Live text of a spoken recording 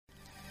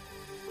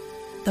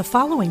The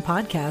following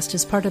podcast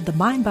is part of the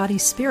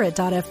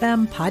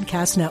MindBodySpirit.fm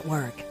podcast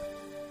network.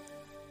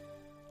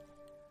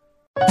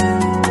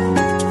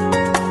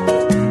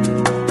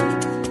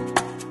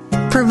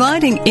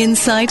 Providing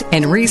insight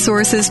and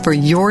resources for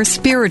your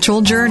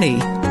spiritual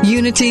journey.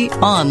 Unity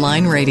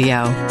Online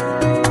Radio.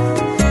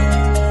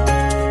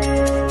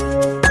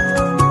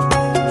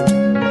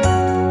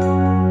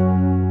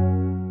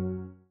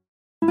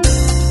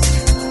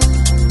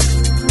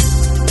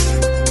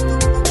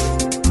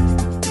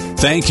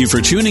 Thank you for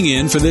tuning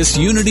in for this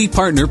Unity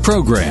Partner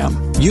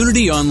Program.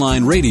 Unity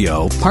Online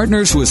Radio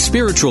partners with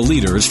spiritual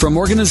leaders from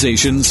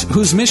organizations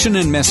whose mission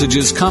and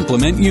messages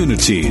complement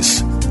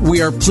Unity's.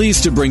 We are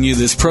pleased to bring you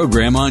this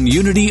program on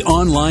Unity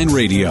Online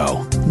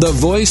Radio, the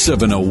voice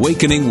of an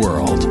awakening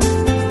world.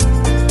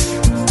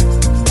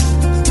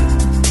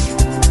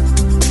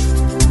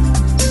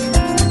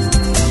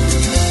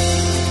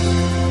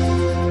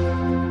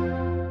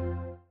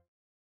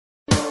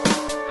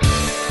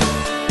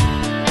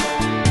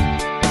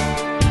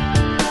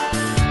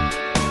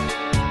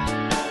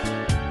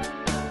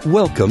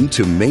 Welcome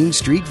to Main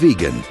Street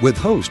Vegan with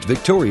host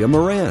Victoria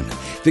Moran.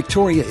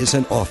 Victoria is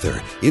an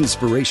author,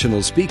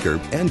 inspirational speaker,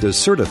 and a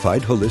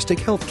certified holistic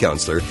health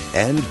counselor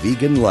and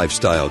vegan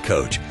lifestyle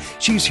coach.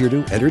 She's here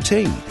to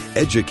entertain,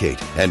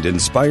 educate, and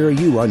inspire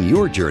you on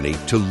your journey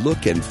to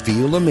look and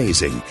feel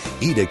amazing,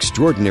 eat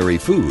extraordinary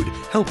food,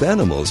 help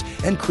animals,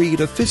 and create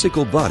a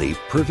physical body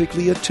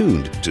perfectly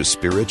attuned to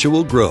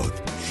spiritual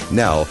growth.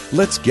 Now,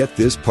 let's get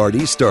this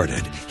party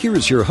started. Here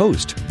is your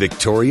host,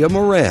 Victoria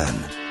Moran.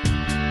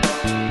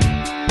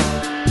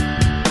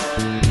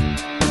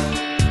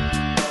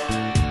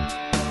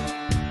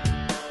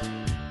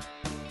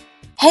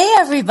 Hey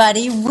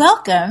everybody,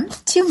 welcome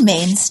to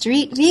Main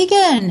Street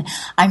Vegan.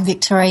 I'm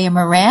Victoria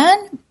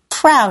Moran,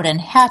 proud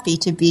and happy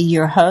to be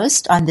your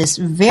host on this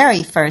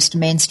very first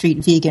Main Street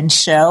Vegan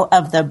show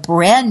of the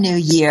brand new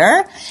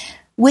year,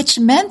 which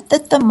meant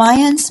that the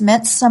Mayans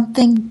meant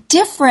something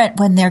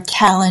different when their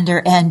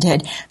calendar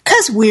ended,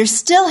 because we're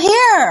still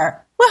here.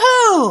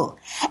 Woohoo!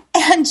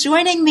 And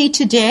joining me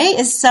today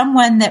is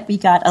someone that we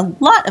got a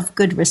lot of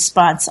good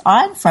response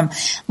on from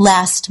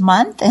last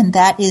month, and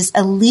that is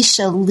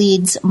Alicia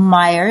Leeds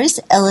Myers,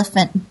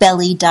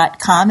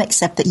 elephantbelly.com,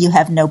 except that you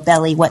have no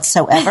belly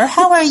whatsoever.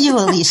 How are you,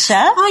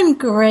 Alicia? I'm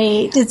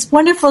great. It's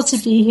wonderful to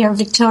be here,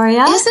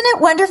 Victoria. Isn't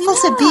it wonderful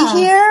to be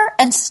here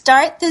and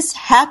start this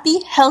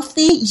happy,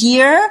 healthy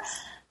year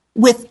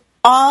with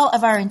all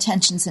of our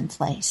intentions in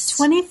place?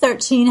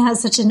 2013 has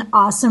such an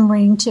awesome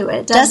ring to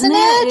it, doesn't it?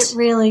 It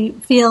really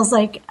feels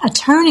like a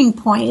turning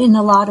point in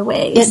a lot of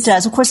ways. It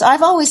does. Of course,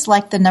 I've always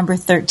liked the number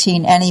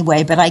 13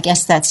 anyway, but I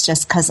guess that's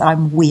just because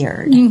I'm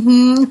weird.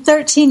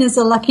 13 is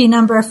a lucky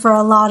number for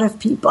a lot of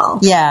people.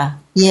 Yeah.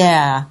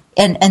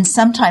 And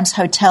sometimes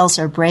hotels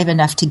are brave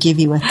enough to give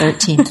you a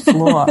 13th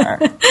floor.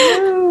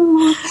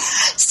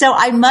 So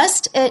I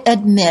must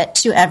admit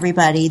to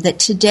everybody that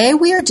today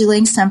we are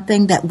doing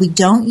something that we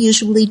don't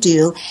usually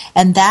do,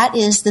 and that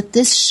is that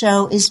this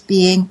show is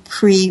being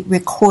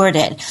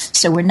pre-recorded.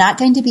 So we're not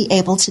going to be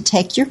able to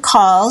take your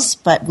calls,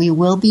 but we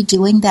will be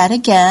doing that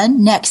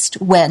again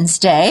next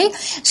Wednesday.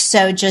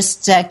 So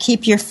just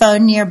keep your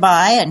phone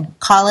nearby and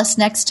call us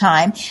next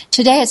time.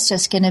 Today it's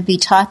just going to be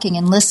talking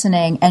and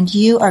listening, and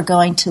you are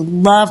going to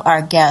love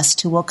our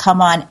guest who will come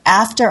on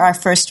after our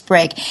first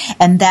break,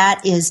 and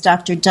that is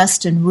Dr.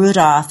 Dustin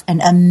Rudolph,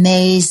 an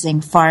amazing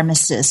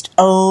pharmacist.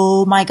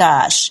 Oh my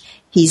gosh,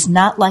 he's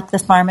not like the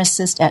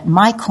pharmacist at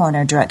my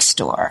corner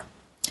drugstore.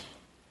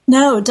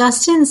 No,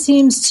 Dustin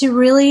seems to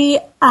really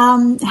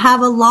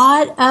have a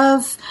lot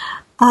of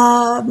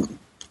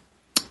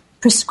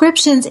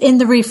prescriptions in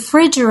the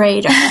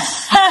refrigerator.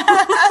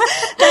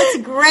 That's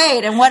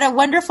great. And what a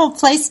wonderful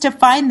place to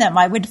find them.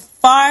 I would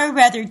far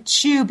rather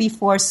chew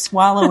before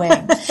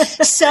swallowing.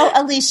 So,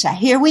 Alicia,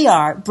 here we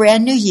are,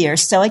 brand new year,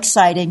 so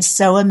exciting,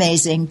 so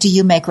amazing. Do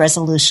you make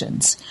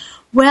resolutions?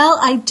 Well,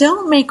 I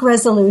don't make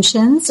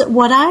resolutions.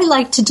 What I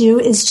like to do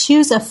is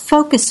choose a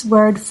focus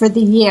word for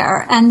the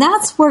year, and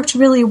that's worked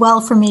really well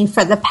for me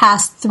for the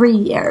past 3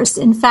 years.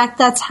 In fact,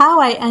 that's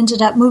how I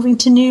ended up moving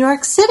to New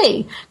York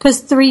City, because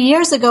 3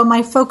 years ago,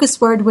 my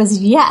focus word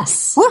was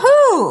yes.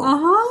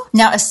 Woohoo!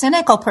 Now, a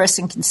cynical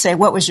person can say,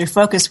 what was your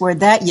focus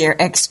word that year?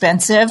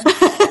 Expensive.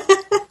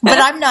 But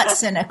I'm not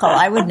cynical.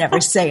 I would never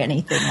say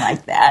anything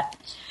like that.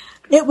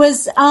 It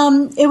was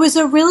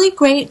a really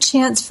great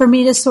chance for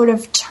me to sort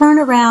of turn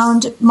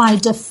around my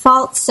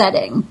default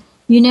setting.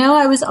 You know,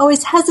 I was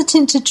always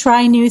hesitant to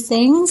try new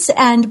things,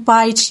 and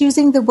by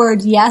choosing the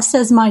word yes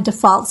as my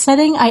default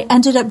setting, I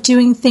ended up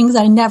doing things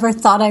I never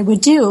thought I would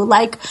do,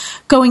 like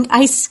going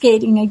ice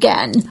skating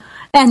again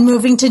and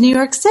moving to New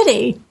York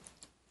City.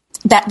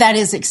 That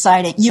is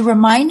exciting. You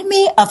remind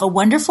me of a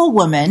wonderful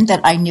woman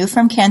that I knew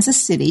from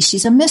Kansas City.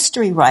 She's a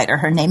mystery writer.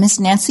 Her name is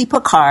Nancy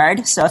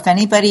Picard. So if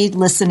anybody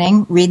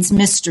listening reads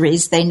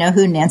mysteries, they know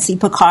who Nancy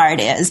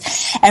Picard is.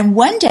 And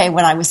one day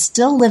when I was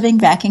still living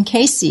back in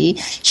KC,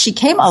 she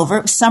came over.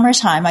 It was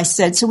summertime. I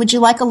said, so would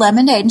you like a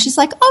lemonade? And she's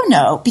like, oh,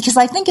 no, because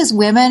I think as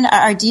women,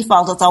 our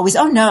default is always,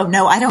 oh,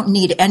 no, I don't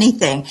need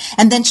anything.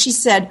 And then she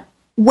said,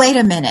 wait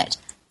a minute.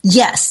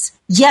 Yes,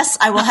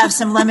 I will have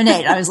some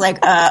lemonade. I was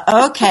like,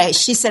 okay.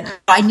 She said,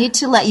 I need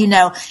to let you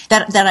know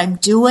that I'm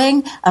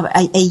doing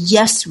a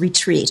yes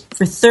retreat.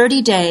 For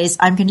 30 days,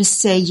 I'm going to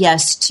say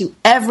yes to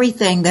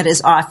everything that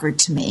is offered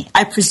to me.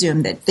 I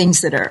presume that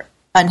things that are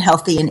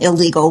unhealthy and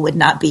illegal would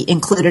not be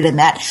included in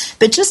that.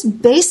 But just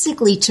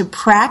basically to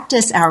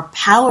practice our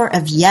power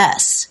of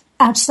yes.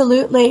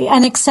 Absolutely.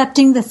 And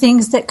accepting the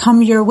things that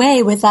come your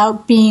way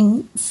without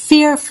being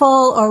fearful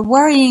or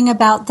worrying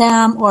about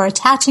them or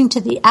attaching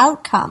to the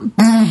outcome.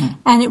 Mm-hmm.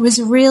 And it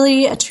was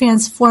really a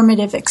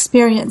transformative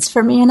experience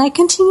for me. And I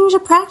continue to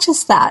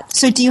practice that.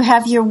 So do you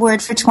have your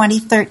word for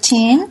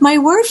 2013? My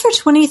word for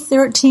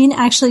 2013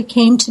 actually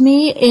came to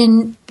me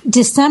in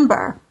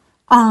December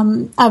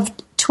of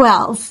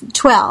 12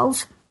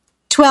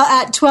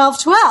 at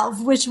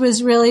 12/12, which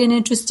was really an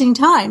interesting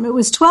time. It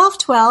was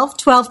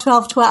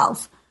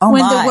 12/12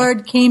 when the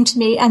word came to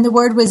me, and the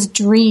word was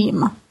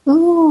dream.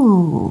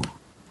 Ooh,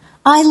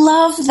 I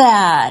love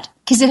that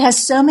because it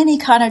has so many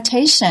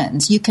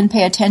connotations. You can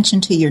pay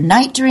attention to your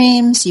night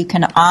dreams. You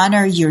can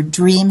honor your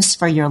dreams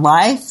for your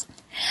life.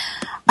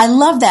 I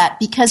love that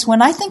because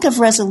when I think of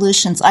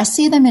resolutions, I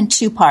see them in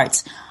two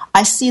parts.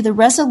 I see the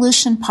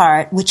resolution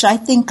part, which I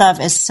think of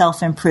as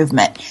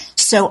self-improvement.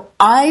 So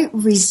I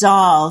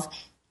resolve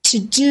to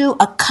do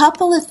a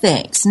couple of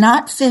things,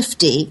 not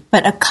 50,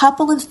 but a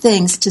couple of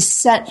things to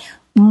set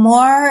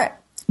more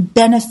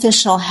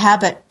beneficial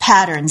habit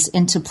patterns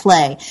into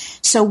play.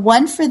 So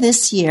one for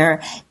this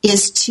year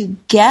is to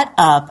get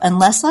up,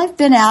 unless I've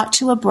been out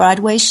to a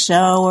Broadway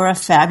show or a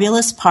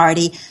fabulous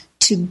party,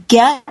 to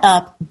get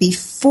up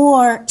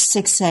before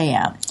 6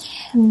 a.m.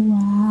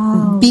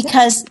 Wow.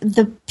 Because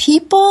the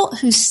people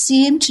who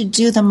seem to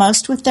do the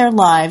most with their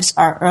lives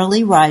are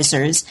early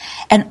risers.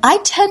 And I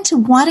tend to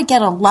want to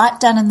get a lot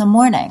done in the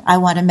morning. I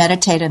want to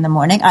meditate in the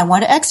morning. I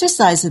want to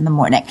exercise in the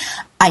morning.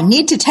 I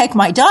need to take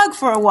my dog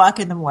for a walk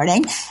in the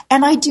morning,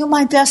 and I do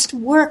my best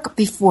work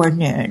before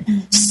noon. Mm-hmm.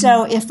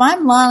 So if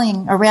I'm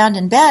lying around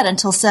in bed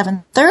until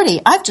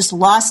 7:30, I've just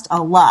lost a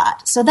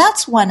lot. So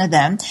that's one of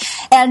them.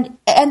 And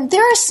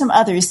there are some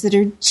others that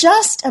are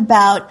just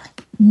about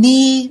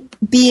me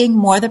being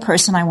more the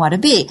person I want to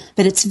be.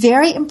 But it's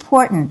very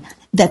important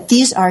that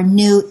these are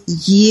new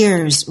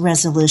year's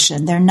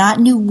resolution. They're not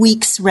new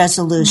week's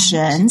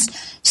resolutions.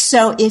 Right.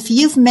 So if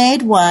you've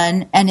made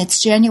one and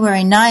it's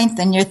January 9th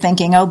and you're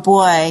thinking, oh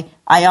boy,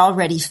 I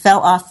already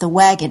fell off the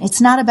wagon.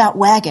 It's not about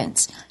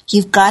wagons.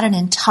 You've got an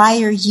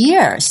entire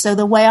year. So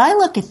the way I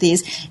look at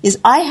these is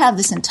I have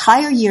this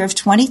entire year of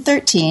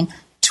 2013,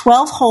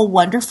 12 whole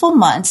wonderful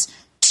months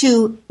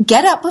to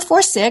get up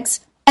before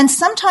 6 and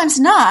sometimes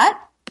not.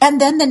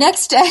 And then the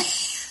next day,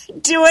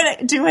 do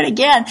it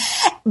again.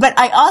 But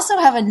I also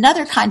have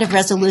another kind of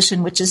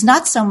resolution, which is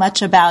not so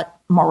much about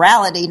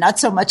morality, not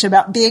so much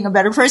about being a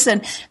better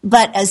person,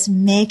 but as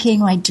making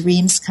my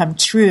dreams come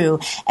true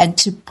and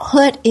to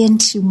put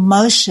into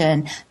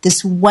motion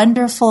this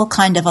wonderful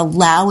kind of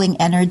allowing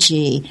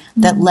energy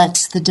that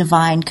lets the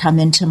divine come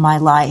into my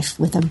life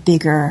with a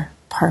bigger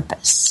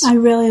purpose. I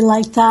really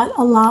like that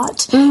a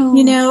lot.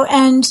 Ooh.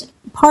 And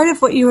part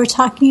of what you were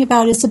talking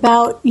about is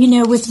about,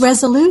 with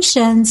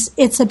resolutions,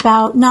 it's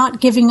about not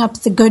giving up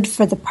the good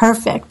for the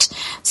perfect.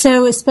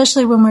 So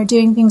especially when we're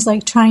doing things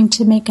like trying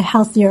to make a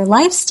healthier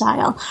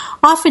lifestyle,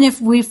 often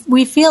if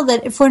we feel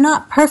that if we're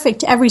not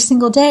perfect every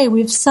single day,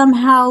 we've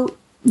somehow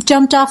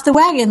jumped off the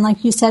wagon,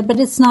 like you said,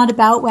 but it's not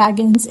about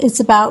wagons. It's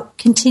about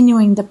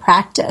continuing the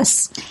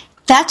practice.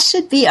 That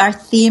should be our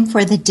theme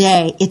for the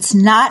day. It's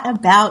not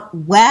about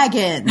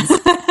wagons.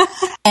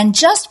 And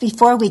just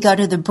before we go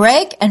to the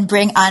break and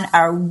bring on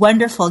our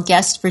wonderful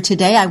guest for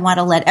today, I want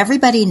to let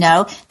everybody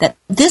know that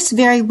this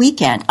very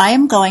weekend, I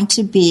am going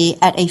to be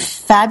at a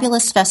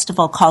fabulous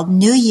festival called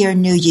New Year,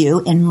 New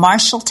You in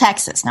Marshall,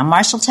 Texas. Now,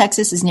 Marshall,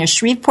 Texas is near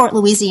Shreveport,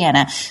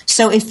 Louisiana.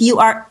 So if you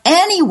are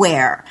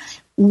anywhere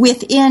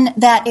within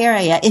that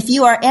area, if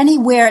you are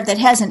anywhere that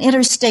has an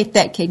interstate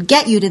that can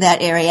get you to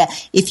that area,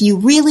 if you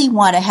really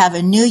want to have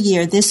a new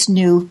year, this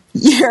new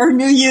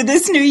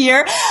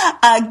year,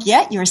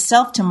 get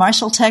yourself to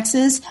Marshall,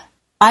 Texas.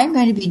 I'm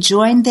going to be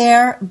joined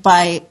there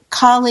by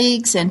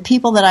colleagues and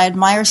people that I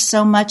admire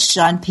so much.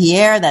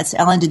 Jean-Pierre, that's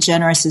Ellen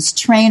DeGeneres'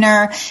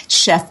 trainer,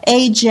 Chef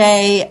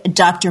AJ,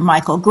 Dr.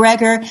 Michael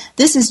Greger.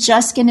 This is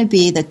just going to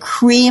be the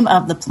cream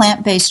of the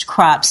plant-based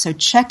crop. So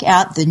check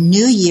out the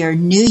New Year,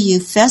 New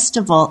You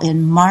Festival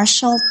in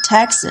Marshall,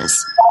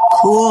 Texas.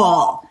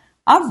 Cool.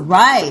 All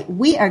right.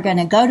 We are going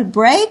to go to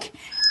break.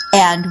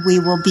 And we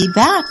will be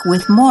back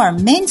with more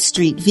Main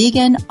Street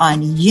Vegan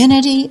on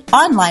Unity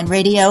Online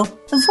Radio,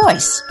 the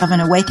voice of an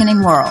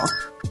awakening world.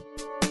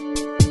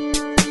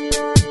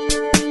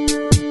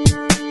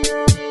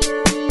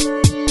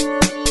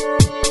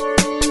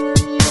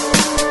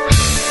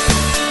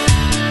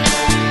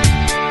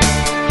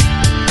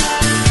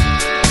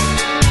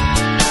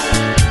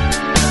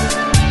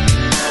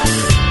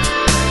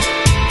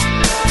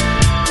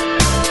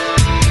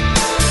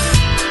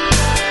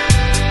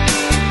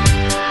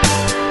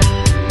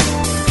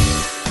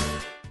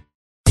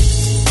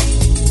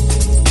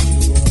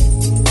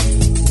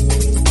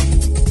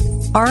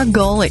 Our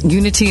goal at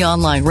Unity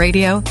Online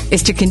Radio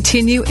is to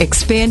continue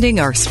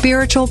expanding our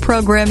spiritual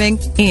programming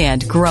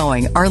and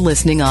growing our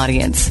listening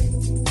audience.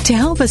 To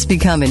help us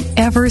become an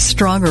ever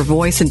stronger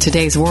voice in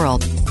today's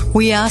world,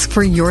 we ask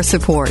for your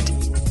support.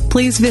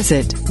 Please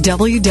visit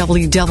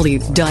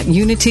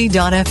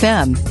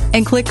www.unity.fm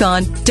and click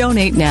on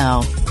Donate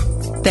Now.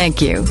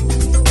 Thank you.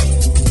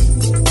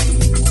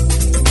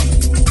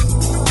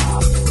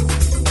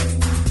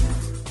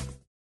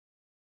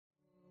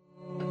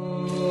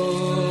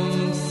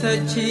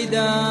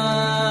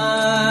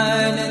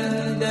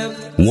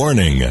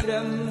 Warning.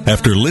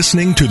 After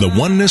listening to the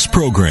Oneness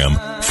program,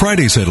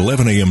 Fridays at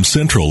 11 a.m.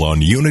 Central on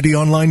Unity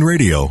Online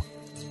Radio,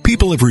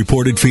 people have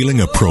reported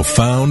feeling a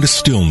profound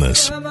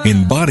stillness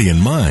in body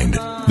and mind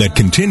that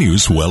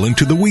continues well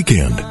into the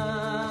weekend.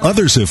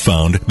 Others have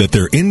found that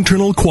their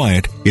internal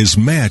quiet is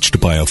matched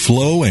by a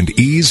flow and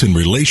ease in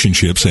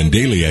relationships and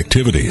daily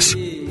activities.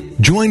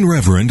 Join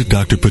Reverend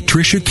Dr.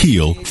 Patricia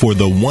Keel for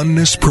the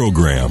Oneness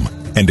program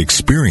and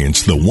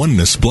experience the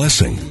Oneness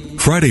blessing.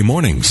 Friday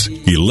mornings,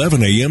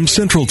 11 a.m.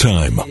 Central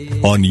Time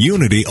on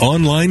Unity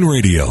Online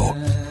Radio,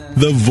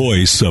 the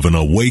voice of an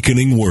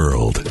awakening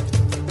world.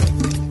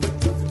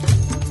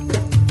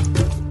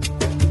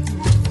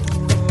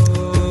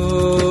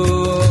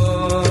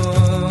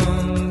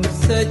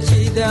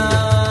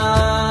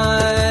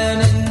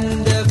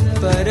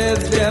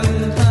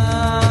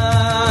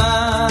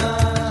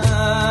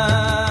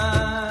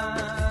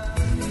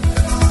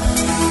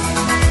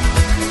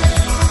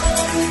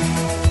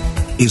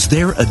 Is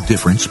there a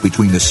difference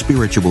between the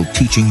spiritual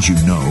teachings you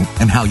know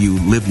and how you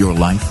live your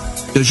life?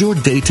 Does your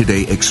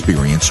day-to-day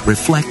experience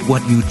reflect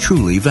what you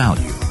truly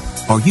value?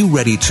 Are you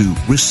ready to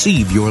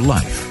receive your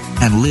life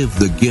and live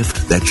the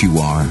gift that you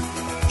are?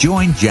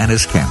 Join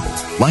Janice Campbell,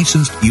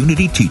 licensed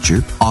Unity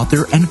teacher,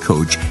 author, and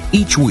coach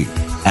each week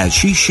as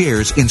she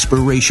shares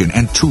inspiration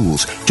and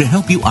tools to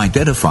help you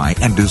identify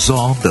and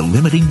dissolve the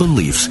limiting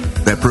beliefs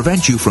that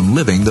prevent you from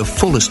living the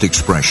fullest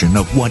expression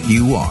of what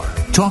you are.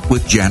 Talk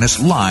with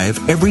Janice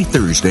live every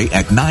Thursday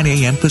at 9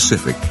 a.m.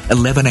 Pacific,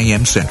 11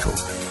 a.m. Central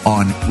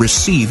on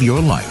Receive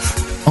Your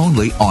Life,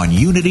 only on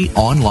Unity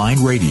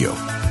Online Radio,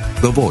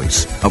 the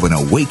voice of an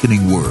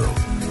awakening world.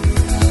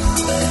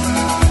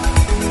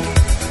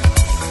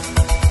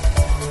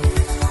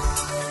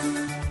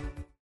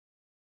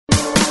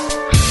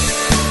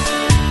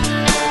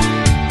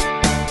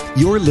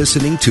 You're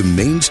listening to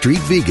Main Street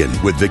Vegan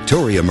with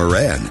Victoria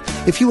Moran.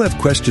 If you have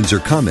questions or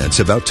comments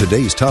about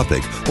today's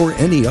topic or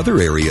any other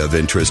area of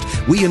interest,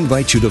 we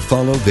invite you to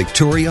follow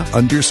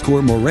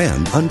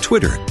Victoria_Moran on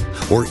Twitter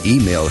or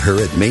email her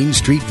at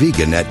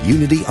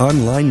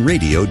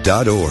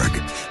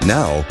mainstreetvegan@unityonlineradio.org.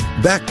 Now,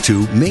 back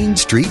to Main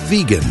Street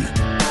Vegan.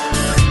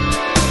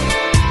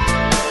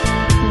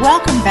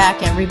 Welcome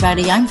back,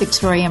 everybody. I'm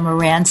Victoria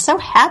Moran. So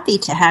happy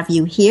to have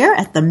you here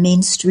at the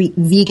Main Street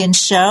Vegan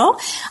Show.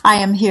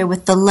 I am here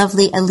with the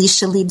lovely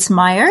Alicia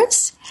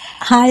Leeds-Myers.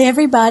 Hi,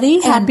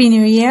 everybody. Happy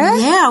New Year.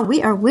 Yeah,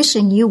 we are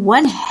wishing you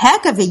one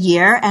heck of a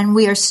year, and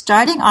we are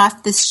starting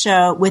off this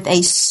show with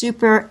a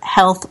super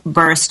health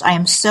burst. I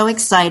am so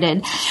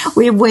excited.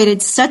 We have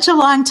waited such a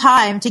long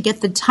time to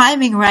get the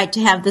timing right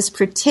to have this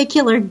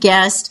particular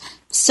guest.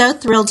 So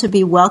thrilled to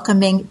be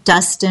welcoming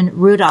Dustin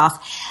Rudolph.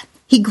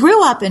 He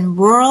grew up in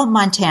rural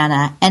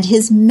Montana, and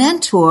his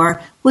mentor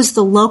was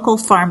the local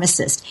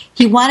pharmacist.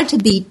 He wanted to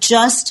be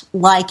just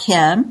like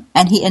him,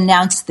 and he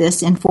announced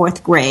this in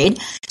 4th grade.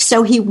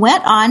 So he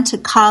went on to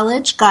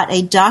college, got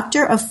a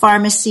Doctor of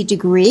Pharmacy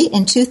degree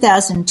in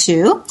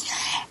 2002,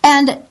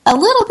 and a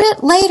little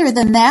bit later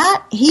than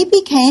that, he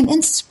became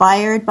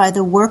inspired by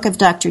the work of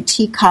Dr.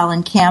 T.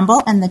 Colin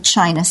Campbell and the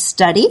China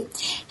Study.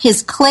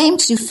 His claim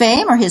to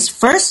fame, or his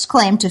first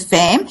claim to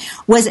fame,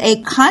 was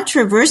a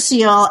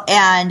controversial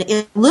and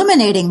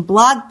illuminating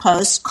blog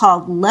post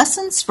called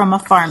Lessons from a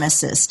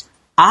Pharmacist.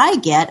 I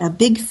get a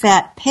big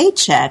fat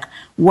paycheck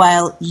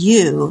while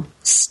you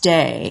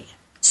stay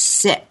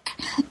sick.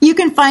 You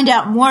can find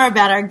out more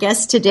about our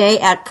guest today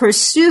at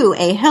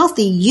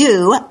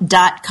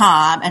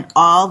pursueahealthyyou.com, and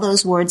all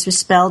those words are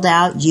spelled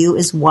out. You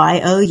is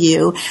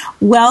Y-O-U.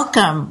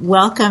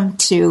 Welcome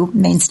to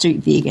Main Street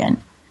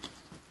Vegan.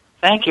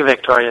 Thank you,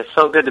 Victoria. It's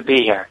so good to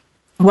be here.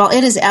 Well,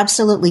 it is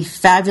absolutely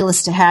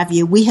fabulous to have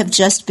you. We have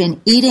just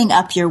been eating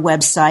up your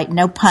website,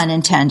 no pun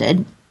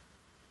intended.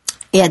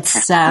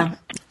 It's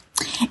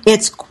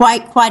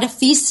quite a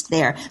feast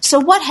there. So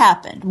what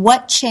happened?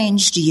 What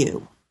changed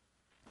you?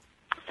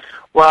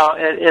 Well,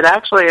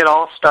 it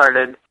all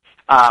started,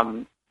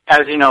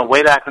 as you know,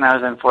 way back when I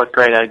was in 4th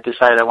grade, I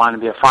decided I wanted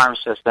to be a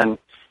pharmacist, and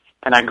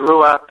I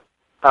grew up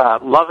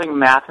loving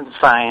math and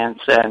science,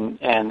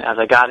 and as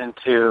I got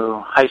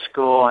into high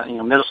school,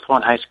 middle school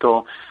and high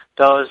school,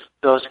 those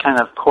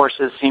kind of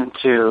courses seemed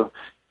to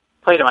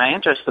play to my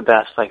interest the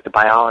best, like the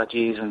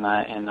biologies and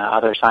the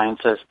other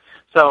sciences.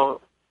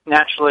 So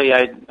naturally,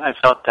 I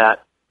felt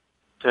that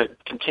to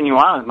continue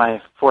on with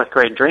my 4th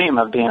grade dream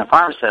of being a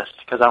pharmacist,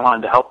 because I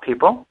wanted to help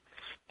people.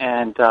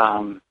 And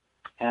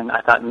I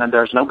thought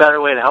there's no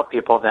better way to help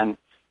people than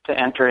to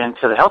enter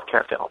into the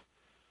healthcare field.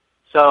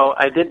 So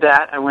I did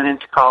that. I went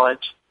into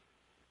college,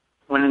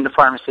 went into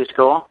pharmacy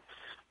school.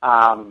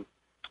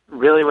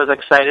 Really was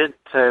excited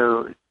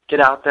to get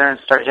out there and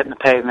start hitting the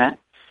pavement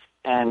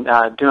and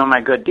doing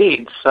my good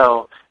deeds.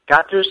 So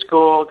got through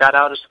school, got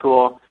out of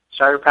school,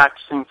 started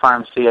practicing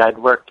pharmacy. I'd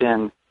worked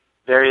in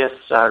various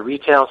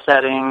retail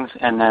settings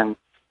and then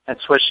had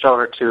switched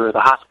over to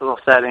the hospital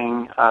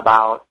setting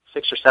about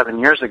 6 or 7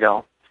 years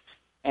ago.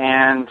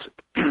 And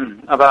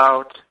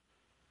about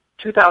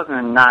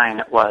 2009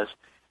 it was,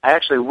 I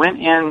actually went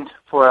in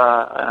for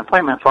an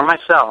appointment for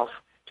myself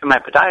to my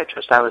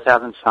podiatrist. I was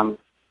having some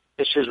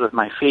issues with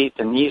my feet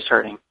and knees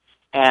hurting.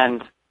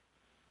 And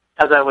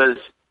as I was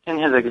in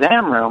his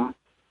exam room,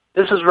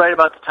 this was right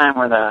about the time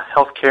where the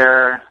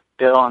healthcare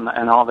bill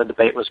and all the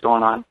debate was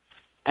going on.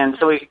 And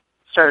so we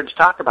started to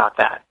talk about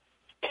that.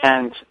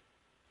 And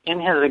in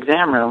his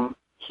exam room,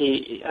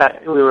 we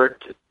were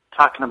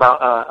talking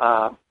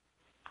about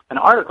an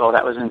article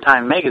that was in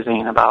Time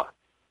magazine about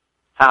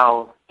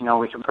how,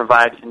 we can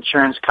provide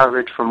insurance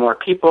coverage for more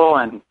people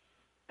and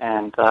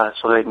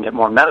so they can get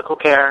more medical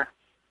care.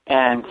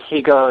 And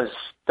he goes,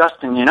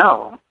 Dustin,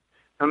 no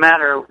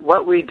matter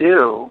what we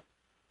do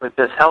with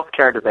this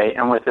healthcare debate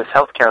and with this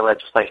healthcare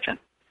legislation,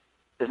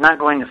 is not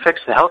going to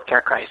fix the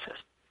healthcare crisis.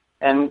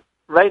 And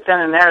right then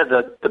and there,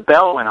 the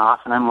bell went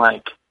off, and I'm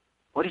like,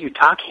 what are you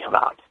talking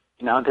about?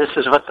 This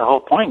is what the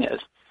whole point is.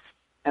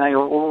 And I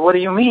go, well, what do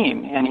you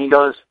mean? And he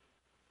goes,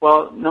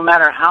 well, no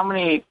matter how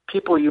many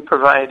people you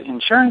provide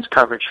insurance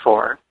coverage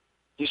for,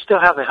 you still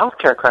have a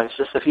healthcare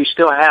crisis if you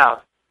still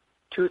have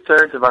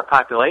 2/3 of our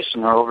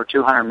population, or over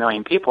 200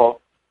 million people,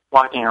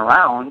 walking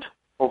around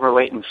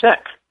overweight and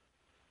sick.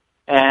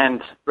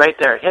 And right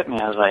there it hit me.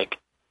 I was like,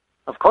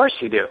 of course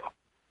you do.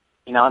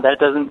 That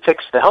doesn't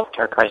fix the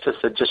healthcare crisis.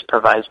 It just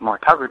provides more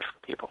coverage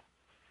for people.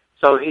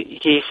 So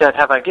he said,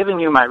 have I given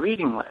you my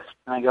reading list?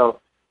 And I go,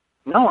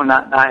 no,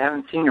 I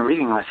haven't seen your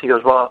reading list. He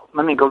goes, well,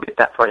 let me go get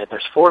that for you.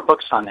 There's 4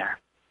 books on there.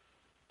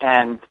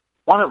 And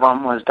one of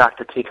them was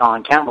Dr. T.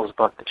 Colin Campbell's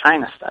book, The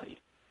China Study.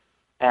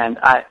 And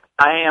I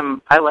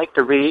like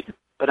to read,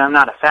 but I'm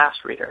not a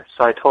fast reader.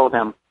 So I told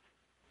him,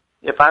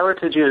 if I were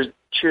to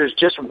choose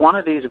just one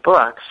of these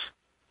books,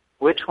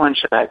 which one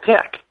should I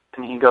pick?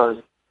 And he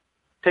goes,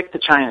 pick The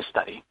China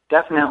Study.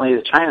 Definitely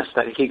The China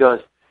Study. He goes,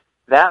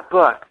 that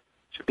book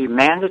should be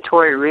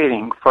mandatory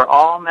reading for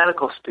all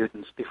medical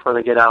students before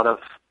they get out of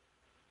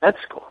med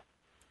school.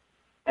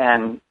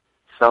 And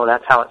so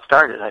that's how it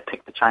started. I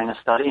picked The China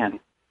Study and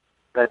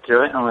read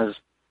through it and was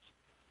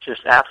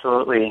just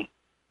absolutely,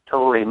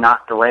 totally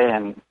knocked away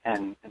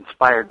and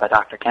inspired by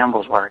Dr.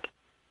 Campbell's work.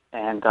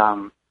 And,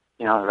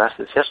 the rest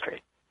is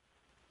history.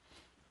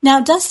 Now,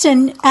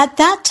 Dustin, at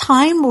that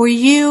time, were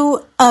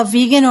you a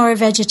vegan or a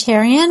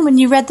vegetarian when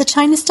you read The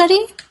China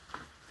Study?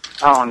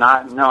 Oh,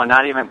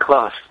 not even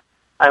close.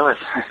 I was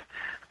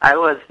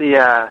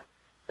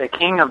the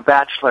king of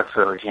bachelor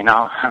food,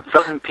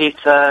 frozen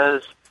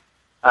pizzas,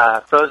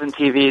 frozen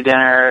TV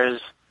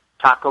dinners,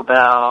 Taco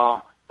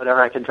Bell,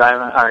 whatever I could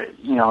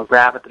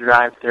grab at the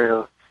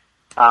drive-thru,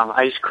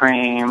 ice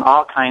cream,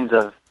 all kinds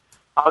of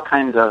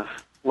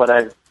what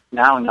I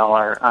now know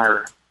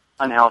are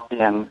unhealthy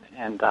and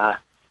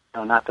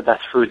not the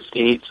best foods to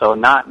eat. So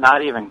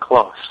not even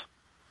close.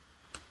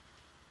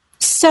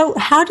 So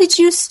how did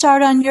you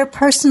start on your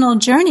personal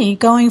journey,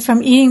 going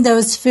from eating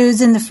those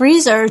foods in the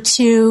freezer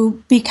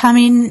to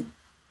becoming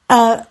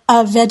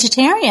a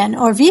vegetarian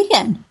or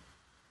vegan?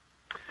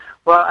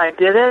 Well, I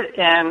did it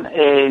in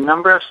a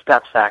number of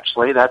steps,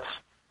 actually.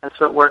 That's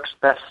what worked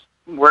best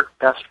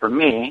for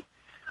me.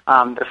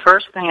 The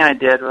first thing I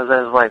did was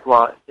I was like,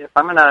 well,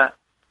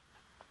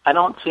 I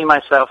don't see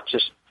myself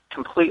just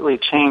completely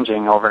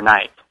changing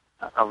overnight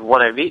of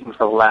what I've eaten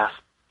for the last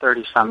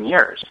 30-some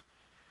years.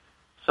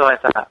 So I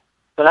thought,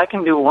 but I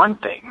can do one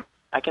thing.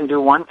 I can do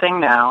one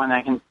thing now, and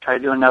I can try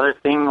to do another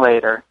thing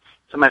later.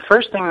 So my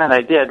first thing that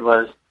I did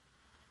was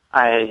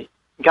I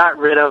got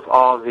rid of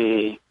all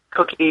the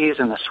cookies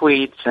and the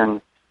sweets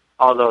and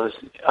all those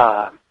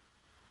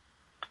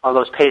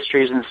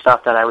pastries and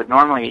stuff that I would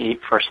normally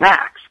eat for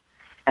snacks.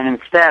 And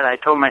instead, I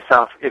told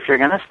myself, if you're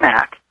going to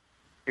snack,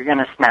 you're going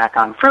to snack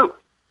on fruit.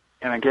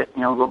 You're going to get,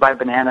 go buy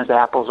bananas,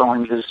 apples,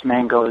 oranges,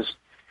 mangoes,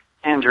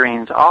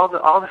 tangerines, all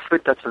the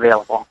fruit that's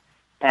available,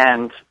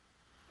 and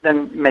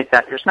then make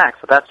that your snack.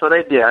 So that's what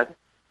I did.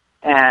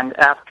 And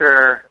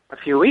after a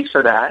few weeks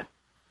of that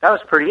was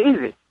pretty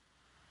easy.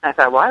 And I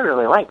thought, well, I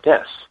really like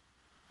this.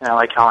 And I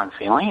like how I'm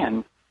feeling,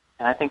 and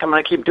I think I'm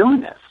going to keep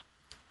doing this.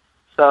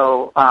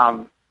 So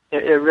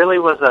it really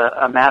was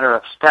a matter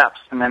of steps.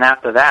 And then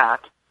after that,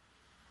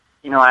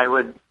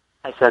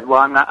 I said, well,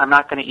 I'm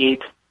not going to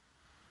eat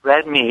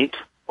red meat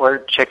or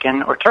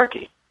chicken or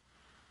turkey.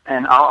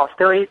 And I'll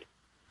still eat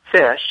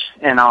fish,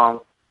 and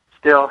I'll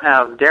still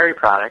have dairy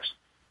products,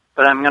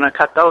 but I'm going to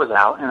cut those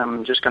out, and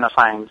I'm just going to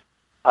find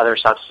other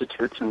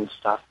substitutes and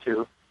stuff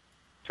to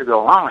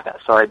go along with that.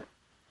 So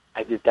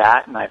I did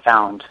that, and I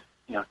found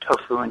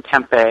tofu and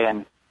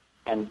tempeh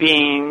and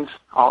beans,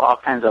 all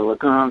kinds of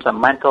legumes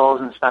and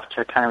lentils and stuff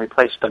to kind of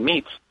replace the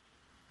meats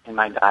in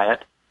my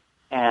diet.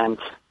 And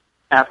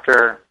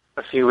after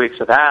a few weeks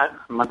of that,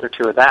 a month or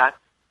two of that,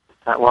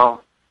 I thought,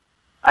 well,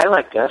 I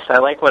like this. I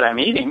like what I'm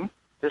eating.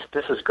 This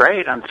is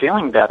great. I'm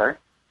feeling better.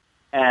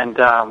 And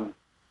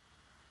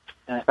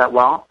I thought,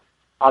 well,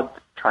 I'll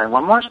try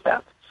one more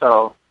step.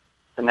 So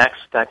the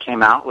next that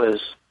came out was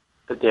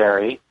the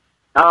dairy.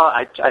 No,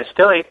 I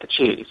still ate the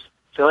cheese.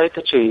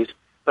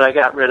 But I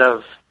got rid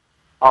of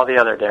all the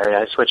other dairy.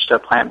 I switched to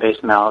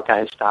plant-based milk.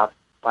 I stopped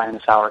buying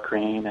the sour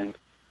cream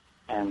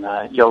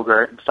and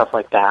yogurt and stuff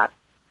like that.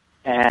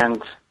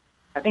 And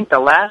I think the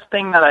last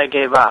thing that I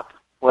gave up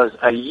was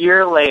a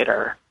year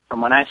later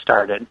from when I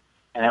started,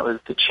 and it was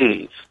the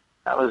cheese.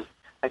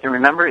 I can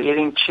remember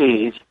eating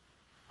cheese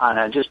on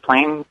a just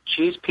plain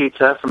cheese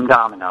pizza from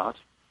Domino's.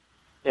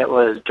 It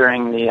was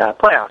during the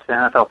playoffs, the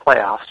NFL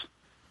playoffs,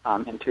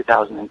 in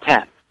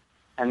 2010.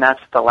 And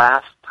that's the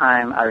last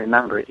time I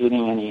remember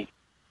eating any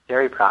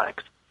dairy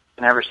products.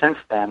 And ever since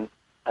then,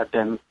 I've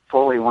been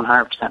fully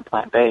 100%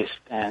 plant-based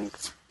and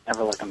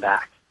never looking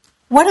back.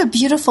 What a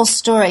beautiful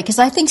story, because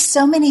I think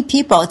so many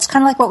people, it's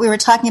kind of like what we were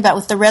talking about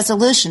with the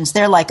resolutions.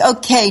 They're like,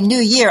 okay,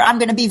 new year, I'm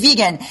going to be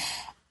vegan.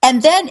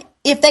 And then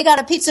if they got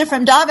a pizza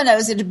from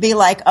Domino's, it'd be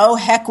like, oh,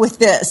 heck with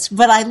this.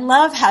 But I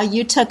love how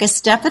you took a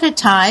step at a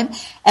time,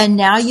 and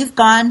now you've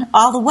gone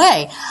all the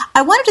way.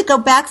 I wanted to go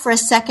back for a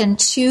second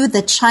to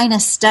the China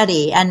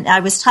study, and I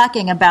was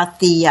talking about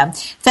the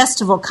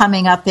festival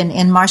coming up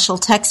in Marshall,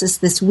 Texas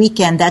this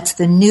weekend. That's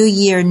the New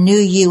Year, New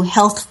You,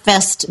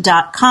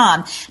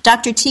 healthfest.com.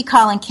 Dr. T.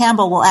 Colin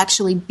Campbell will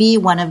actually be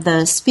one of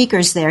the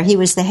speakers there. He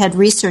was the head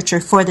researcher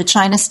for the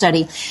China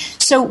study.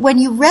 So when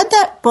you read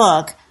that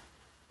book,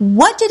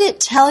 what did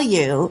it tell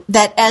you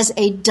that as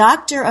a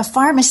doctor of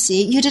pharmacy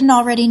you didn't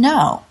already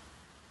know?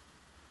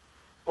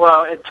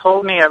 Well, it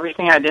told me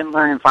everything I didn't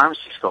learn in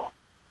pharmacy school.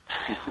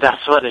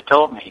 That's what it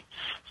told me.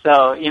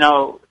 So, in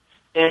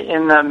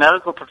the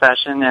medical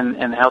profession and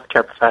the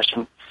healthcare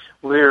profession,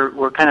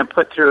 we're kind of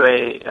put through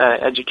a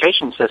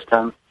education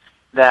system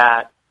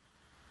that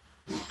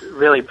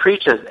really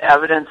preaches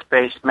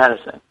evidence-based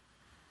medicine.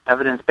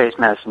 Evidence-based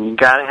medicine. You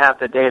got to have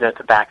the data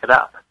to back it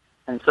up.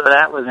 And so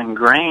that was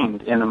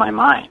ingrained into my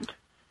mind.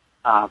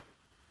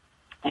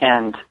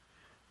 And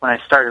when I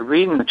started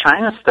reading the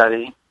China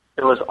study,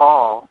 it was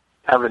all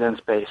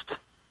evidence-based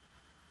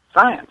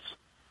science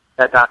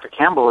that Dr.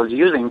 Campbell was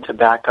using to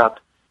back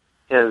up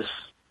his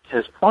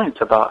points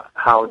about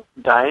how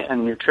diet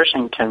and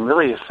nutrition can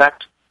really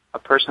affect a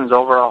person's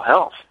overall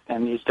health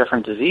and these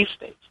different disease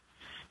states.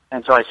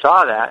 And so I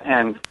saw that,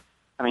 and,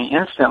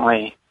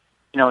 instantly,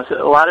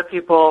 a lot of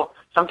people...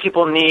 Some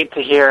people need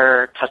to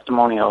hear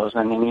testimonials,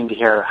 and they need to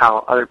hear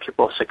how other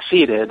people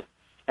succeeded,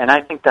 and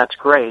I think that's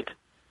great,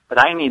 but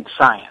I need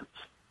science.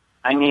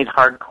 I need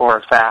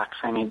hardcore facts.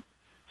 I need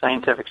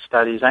scientific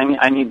studies.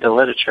 I need the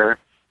literature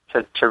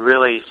to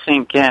really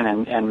sink in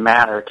and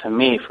matter to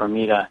me, for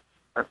me to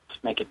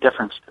make a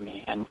difference to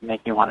me and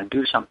make me want to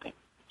do something,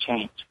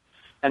 change.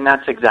 And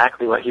that's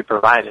exactly what he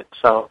provided.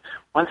 So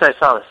once I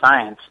saw the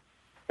science,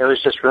 it was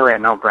just really a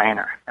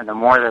no-brainer. And the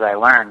more that I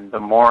learned,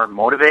 the more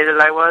motivated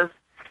I was,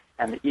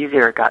 and the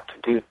easier it got to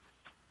do.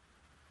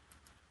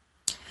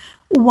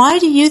 Why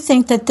do you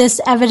think that this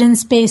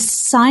evidence-based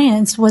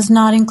science was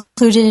not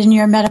included in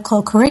your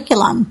medical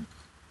curriculum?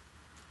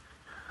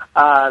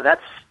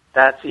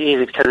 That's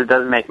easy because it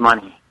doesn't make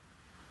money.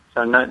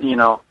 So,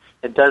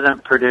 it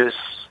doesn't produce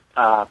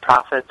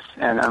profits,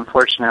 and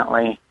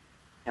unfortunately,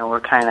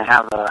 we're kind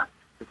of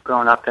we've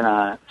grown up in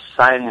a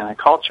society and a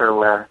culture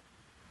where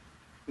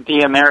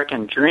the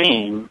American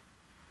dream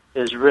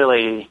is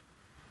really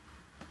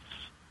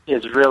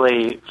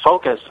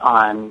focused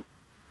on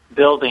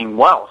building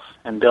wealth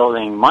and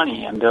building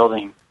money and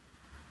building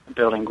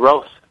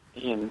growth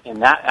in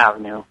that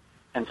avenue.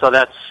 And so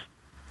that's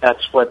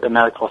what the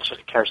medical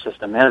care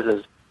system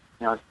is,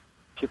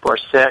 people are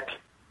sick,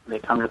 they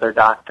come to their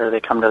doctor, they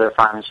come to their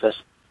pharmacist,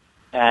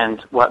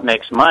 and what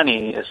makes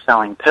money is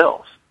selling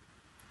pills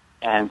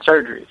and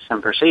surgeries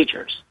and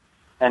procedures.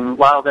 And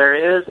while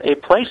there is a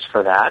place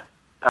for that,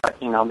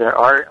 there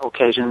are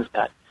occasions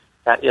that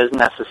is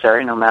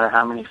necessary, no matter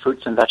how many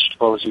fruits and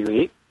vegetables you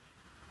eat,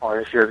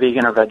 or if you're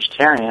vegan or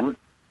vegetarian.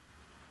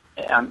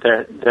 And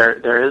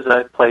there is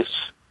a place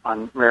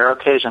on rare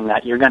occasion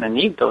that you're going to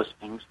need those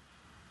things.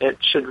 It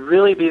should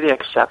really be the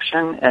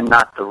exception and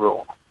not the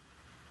rule.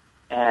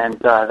 And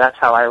that's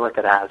how I look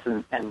at it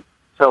as. And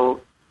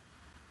so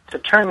to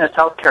turn this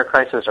healthcare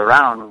crisis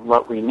around,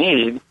 what we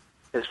need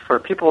is for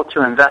people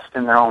to invest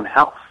in their own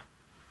health.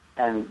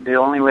 And the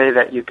only way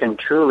that you can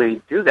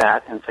truly do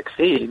that and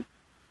succeed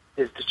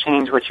is to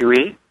change what you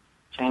eat,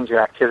 change your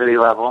activity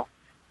level,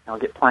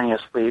 get plenty of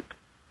sleep,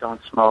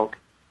 don't smoke,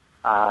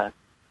 try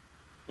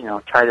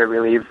to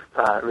relieve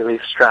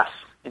stress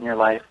in your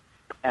life.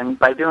 And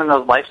by doing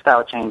those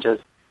lifestyle changes,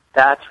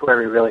 that's where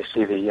we really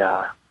see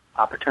the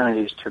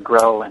opportunities to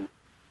grow and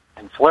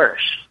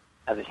flourish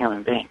as a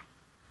human being.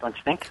 Don't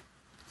you think?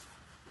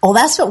 Well,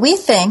 that's what we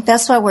think.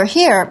 That's why we're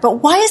here.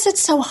 But why is it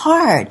so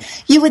hard?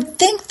 You would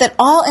think that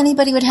all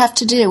anybody would have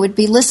to do would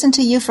be listen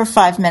to you for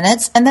 5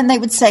 minutes, and then they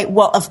would say,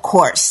 well, of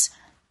course,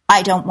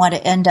 I don't want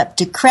to end up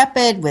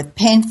decrepit with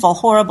painful,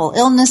 horrible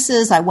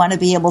illnesses. I want to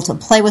be able to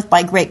play with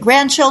my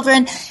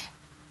great-grandchildren.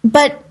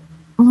 But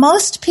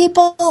most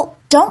people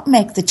don't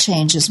make the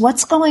changes.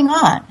 What's going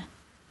on?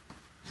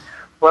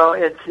 Well,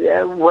 it's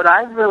what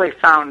I've really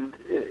found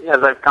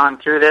as I've gone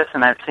through this,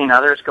 and I've seen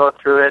others go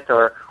through it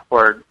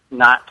or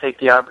not take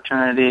the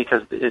opportunity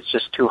because it's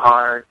just too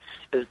hard,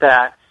 is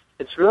that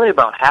it's really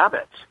about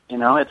habits. You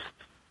know, it's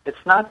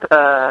not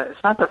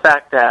the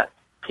fact that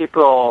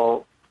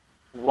people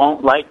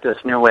won't like this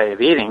new way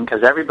of eating,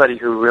 because everybody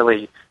who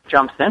really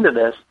jumps into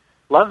this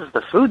loves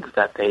the foods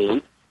that they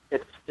eat.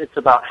 It's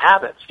about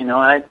habits. You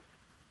know,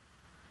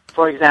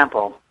 for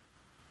example,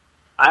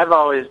 I've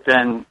always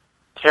been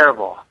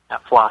terrible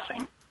at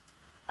flossing.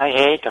 I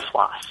hate to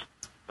floss,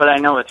 but I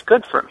know it's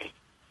good for me.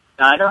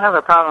 Now, I don't have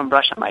a problem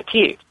brushing my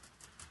teeth,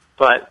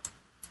 but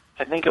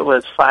I think it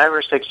was 5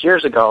 or 6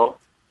 years ago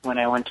when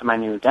I went to my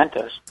new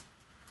dentist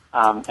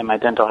and my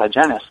dental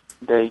hygienist.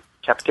 They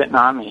kept getting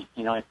on me.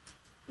 You know,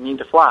 you need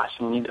to floss.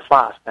 You need to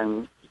floss.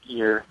 Then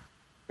your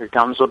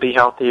gums will be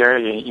healthier.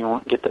 You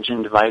won't get the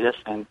gingivitis,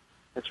 and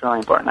it's really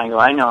important. I go,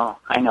 I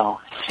know.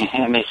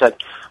 And they said,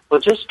 well,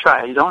 just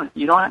try. You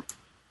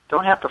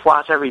don't have to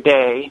floss every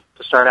day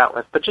to start out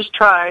with, but just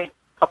try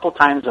a couple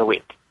times a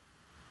week,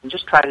 and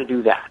just try to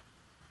do that.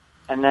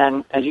 And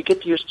then as you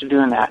get used to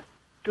doing that,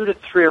 do it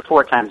 3 or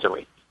 4 times a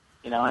week,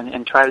 you know,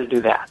 and try to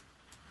do that.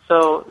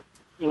 So,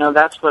 you know,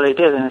 that's what I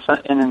did. And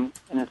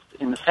it's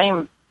in the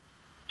same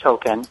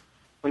token,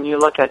 when you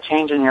look at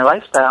changing your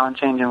lifestyle and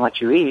changing what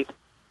you eat,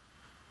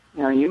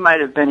 you know, you might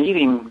have been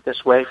eating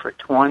this way for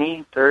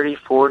 20, 30,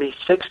 40,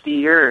 60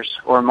 years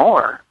or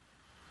more.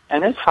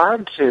 And it's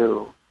hard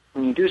to,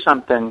 when you do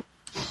something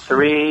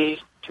 2,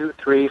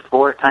 3,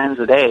 4 times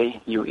a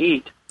day, you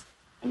eat,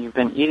 and you've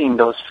been eating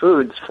those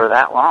foods for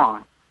that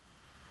long.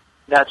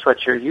 That's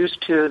what you're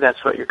used to,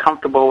 that's what you're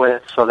comfortable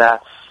with, so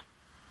that's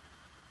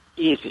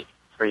easy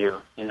for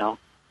you, you know.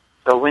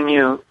 So when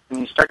you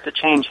start to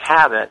change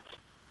habits,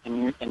 and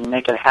you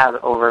make it a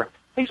habit over, it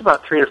takes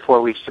about 3 or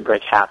 4 weeks to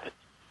break habits.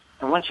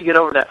 And once you get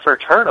over that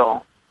first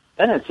hurdle,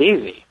 then it's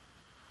easy.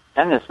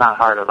 Then it's not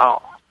hard at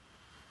all.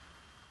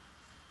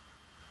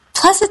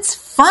 Plus, it's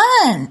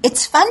fun.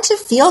 It's fun to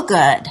feel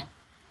good.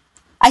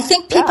 I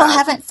think people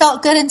haven't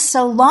felt good in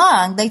so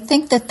long. They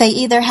think that they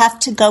either have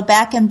to go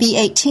back and be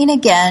 18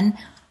 again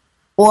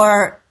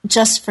or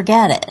just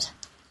forget it.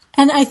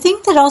 And I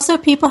think that also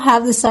people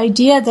have this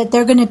idea that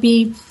they're going to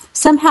be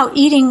somehow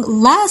eating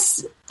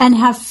less and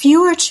have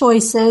fewer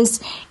choices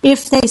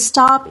if they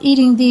stop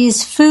eating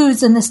these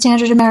foods in the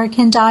standard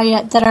American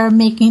diet that are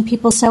making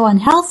people so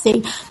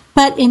unhealthy.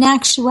 But in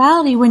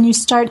actuality, when you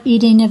start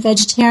eating a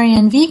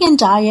vegetarian vegan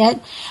diet,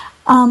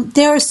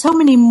 there are so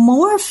many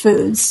more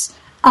foods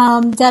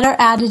that are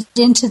added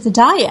into the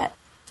diet.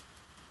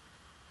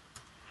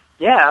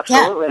 Yeah,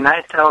 absolutely. Yeah.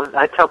 And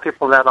I tell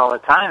people that all the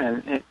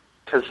time,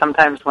 because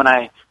sometimes when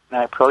I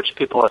approach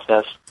people with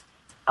this,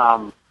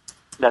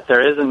 that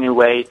there is a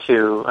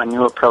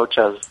new approach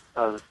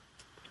of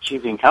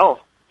achieving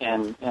health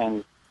and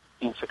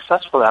being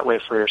successful that way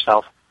for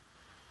yourself.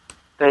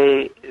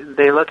 They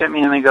look at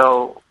me and they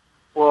go,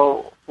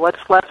 well,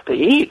 what's left to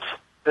eat?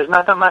 There's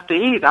nothing left to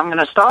eat. I'm going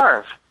to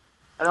starve.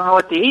 I don't know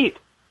what to eat.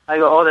 I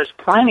go, oh, there's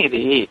plenty to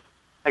eat.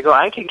 I go,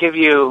 I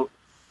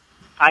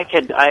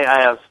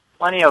have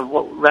plenty of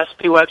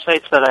recipe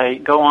websites that I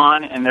go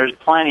on, and there's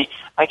plenty.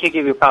 I could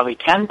give you probably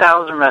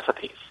 10,000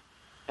 recipes.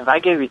 If I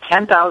give you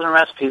 10,000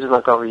 recipes to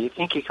look over, you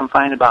think you can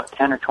find about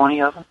 10 or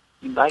 20 of them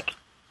you'd like?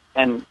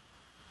 And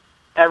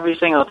every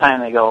single time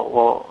they go,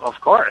 well, of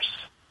course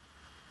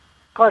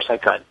I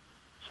could.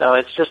 So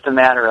it's just a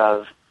matter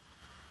of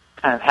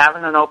kind of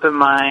having an open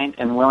mind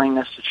and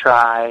willingness to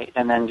try,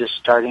 and then just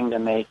starting to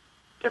make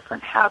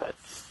different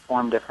habits,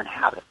 form different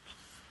habits.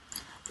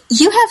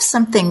 You have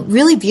something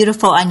really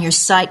beautiful on your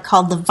site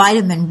called the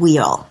Vitamin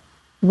Wheel.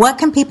 What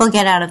can people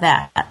get out of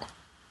that?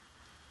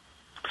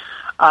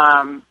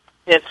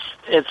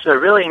 It's a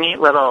really neat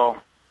little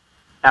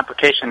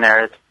application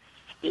there.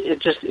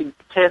 It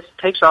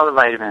takes all the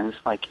vitamins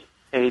like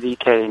A, D,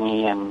 K, and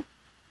E, and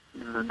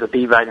the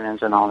B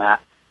vitamins and all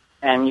that,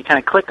 and you kind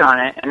of click on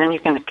it, and then you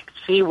can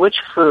see which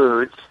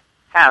foods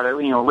have it.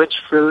 You know, which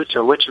fruits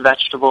or which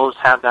vegetables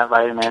have that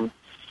vitamin,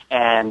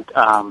 and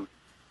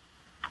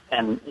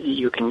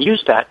you can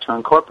use that to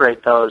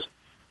incorporate those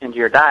into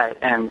your diet.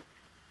 And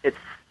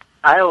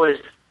I always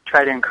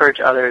try to encourage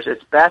others.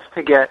 It's best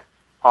to get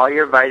all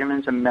your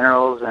vitamins and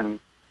minerals and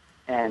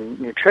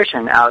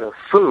nutrition out of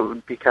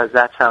food, because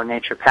that's how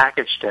nature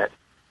packaged it,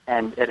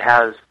 and it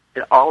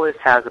always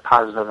has a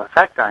positive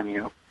effect on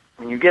you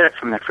when you get it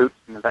from the fruits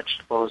and the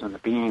vegetables and the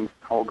beans,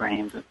 whole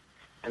grains,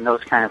 and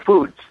those kind of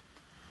foods.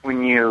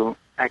 When you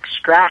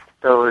extract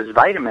those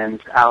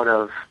vitamins out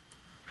of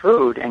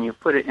food and you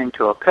put it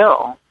into a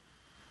pill,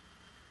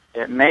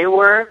 it may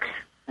work,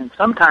 and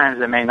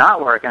sometimes it may not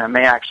work, and it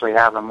may actually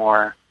have a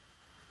more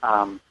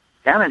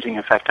damaging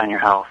effect on your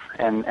health,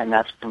 and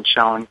that's been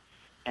shown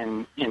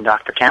in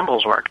Dr.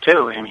 Campbell's work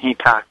too, and he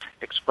talked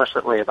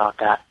explicitly about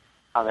that,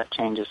 how that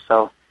changes.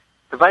 So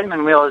the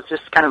Vitamin Wheel is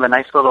just kind of a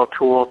nice little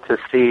tool to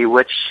see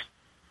which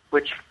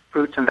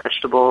fruits and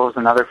vegetables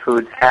and other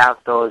foods have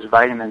those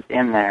vitamins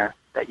in there,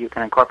 that you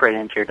can incorporate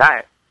into your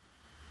diet.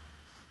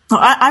 Well,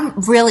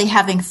 I'm really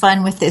having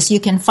fun with this. You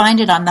can find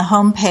it on the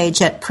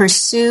homepage at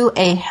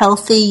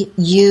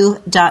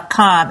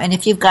pursueahealthyyou.com. And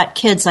if you've got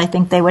kids, I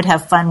think they would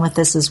have fun with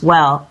this as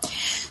well.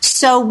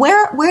 So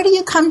where do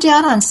you come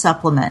down on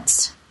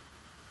supplements?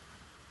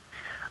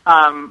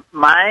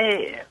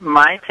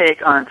 My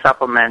take on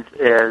supplements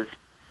is,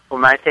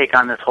 my take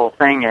on this whole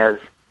thing is,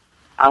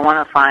 I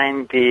want to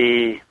find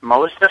the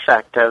most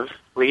effective,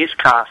 least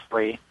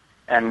costly,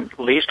 and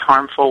least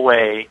harmful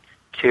way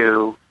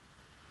to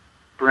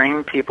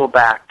bring people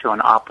back to an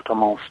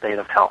optimal state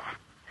of health.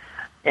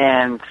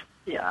 And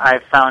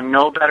I've found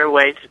no better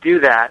way to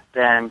do that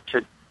than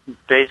to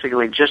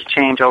basically just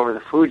change over the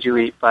food you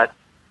eat, but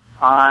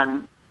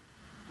on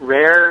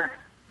there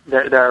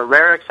are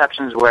rare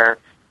exceptions where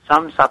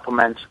some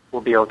supplements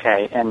will be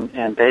okay.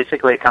 And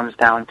basically it comes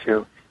down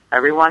to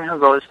everyone who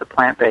goes to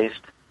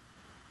plant-based,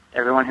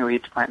 everyone who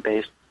eats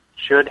plant-based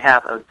should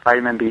have a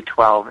vitamin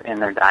B12 in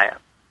their diet.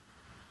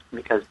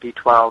 Because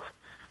B12,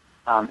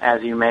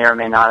 as you may or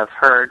may not have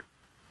heard,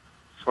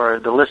 for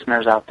the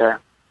listeners out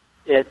there,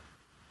 it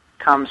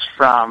comes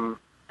from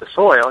the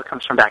soil. It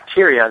comes from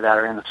bacteria that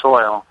are in the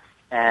soil,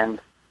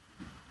 and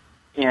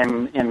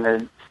in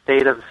this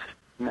day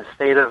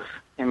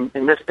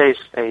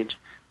stage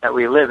that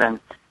we live in,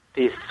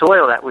 the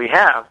soil that we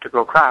have to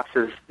grow crops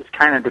is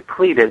kind of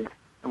depleted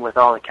with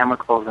all the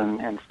chemicals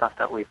and stuff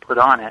that we put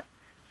on it.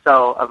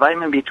 So a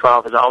vitamin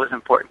B12 is always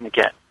important to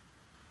get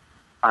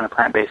on a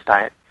plant-based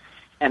diet.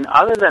 And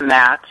other than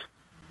that,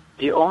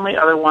 the only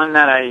other one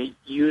that I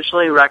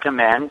usually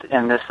recommend,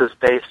 and this is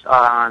based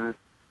on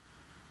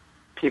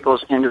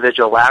people's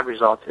individual lab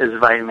results, is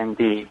vitamin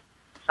D.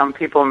 Some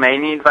people may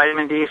need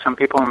vitamin D, some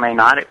people may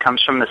not. It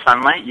comes from the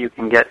sunlight. You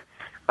can get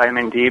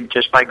vitamin D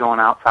just by going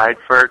outside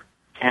for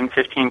 10,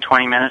 15,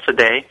 20 minutes a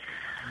day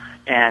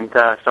and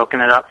soaking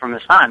it up from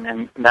the sun,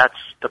 and that's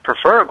the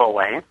preferable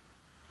way.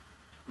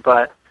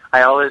 But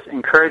I always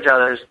encourage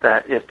others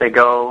that if they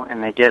go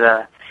and they get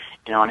an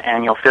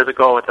annual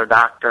physical with their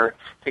doctor,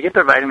 to get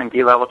their vitamin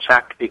D level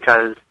checked,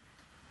 because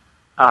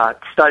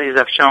studies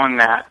have shown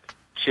that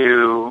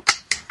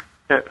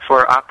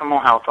for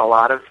optimal health, a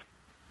lot of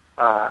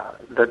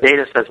the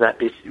data says that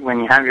when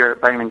you have your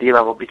vitamin D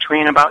level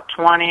between about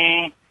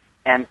 20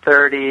 and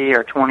 30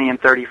 or 20 and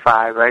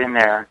 35, right in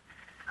there,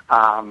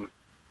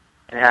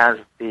 it has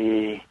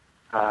the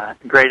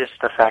greatest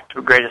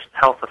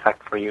health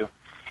effect for you.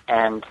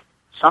 And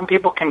some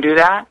people can do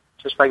that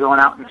just by going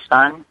out in the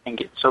sun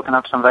and soaking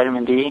up some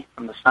vitamin D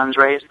from the sun's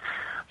rays.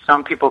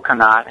 Some people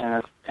cannot,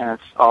 and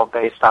it's all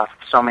based off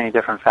so many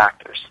different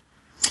factors.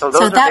 So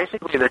those are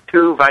basically the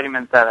two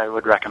vitamins that I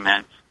would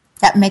recommend.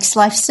 That makes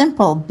life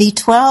simple.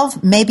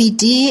 B12, maybe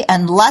D,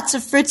 and lots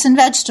of fruits and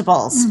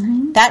vegetables.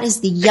 Mm-hmm. That is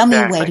the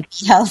yummy way to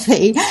be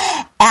healthy.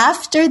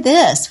 After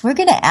this, we're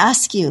going to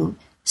ask you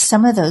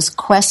some of those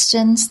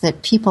questions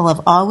that people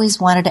have always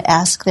wanted to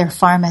ask their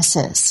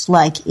pharmacists,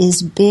 like,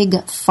 is Big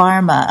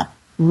Pharma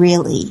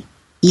really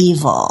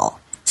evil?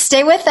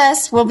 Stay with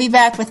us. We'll be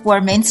back with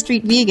more Main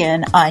Street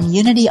Vegan on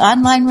Unity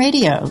Online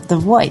Radio, the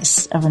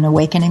voice of an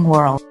awakening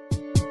world.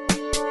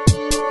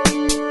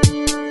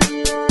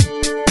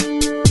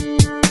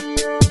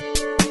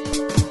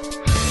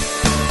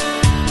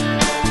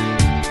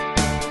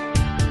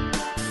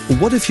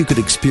 What if you could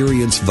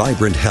experience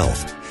vibrant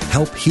health,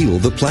 help heal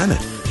the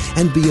planet,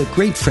 and be a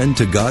great friend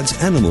to God's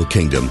animal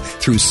kingdom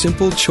through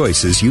simple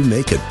choices you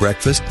make at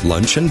breakfast,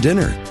 lunch, and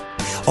dinner?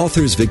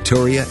 Authors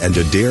Victoria and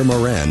Adair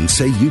Moran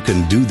say you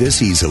can do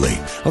this easily,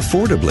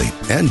 affordably,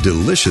 and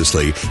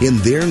deliciously in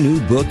their new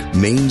book,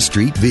 Main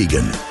Street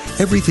Vegan.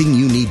 Everything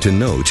you need to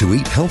know to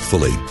eat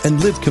healthfully and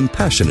live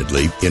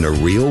compassionately in a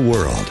real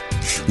world.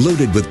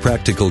 Loaded with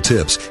practical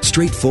tips,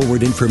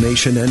 straightforward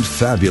information, and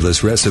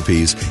fabulous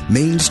recipes,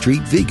 Main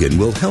Street Vegan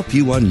will help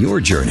you on your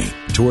journey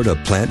toward a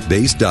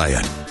plant-based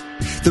diet.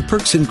 The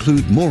perks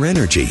include more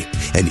energy,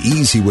 an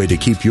easy way to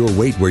keep your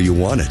weight where you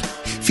want it,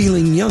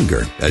 feeling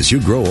younger as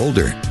you grow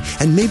older,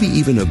 and maybe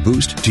even a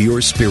boost to your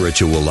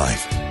spiritual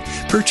life.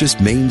 Purchase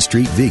Main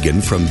Street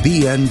Vegan from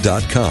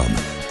BN.com,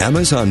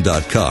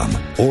 Amazon.com,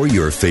 or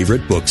your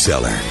favorite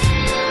bookseller.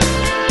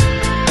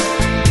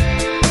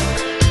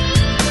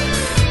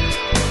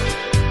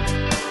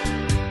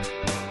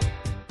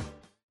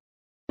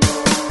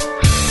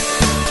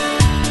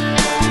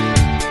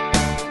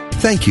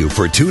 Thank you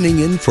for tuning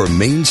in for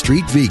Main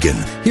Street Vegan.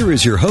 Here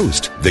is your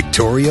host,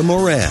 Victoria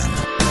Moran.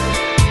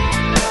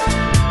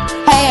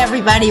 Hey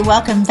everybody,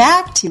 welcome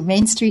back to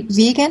Main Street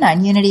Vegan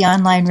on Unity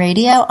Online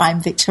Radio.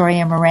 I'm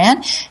Victoria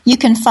Moran. You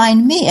can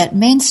find me at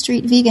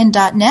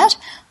mainstreetvegan.net.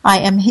 I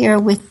am here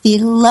with the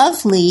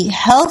lovely,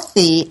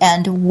 healthy,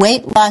 and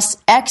weight loss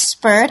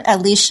expert,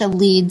 Alicia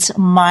Leeds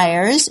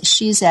Myers.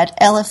 She's at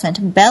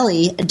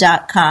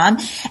elephantbelly.com.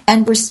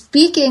 And we're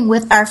speaking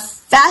with our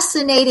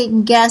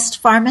fascinating guest,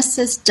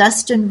 pharmacist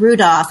Dustin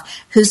Rudolph,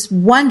 whose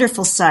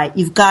wonderful site.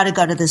 You've got to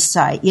go to this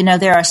site. You know,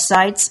 there are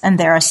sites and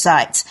there are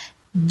sites.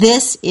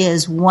 This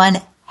is one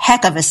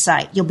heck of a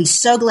site. You'll be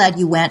so glad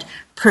you went.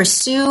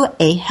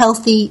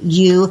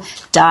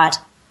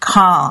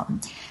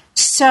 pursueahealthyyou.com.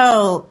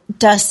 So,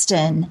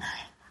 Dustin,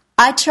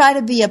 I try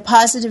to be a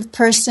positive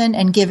person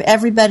and give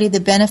everybody the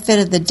benefit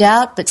of the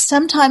doubt, but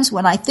sometimes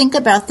when I think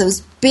about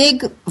those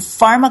big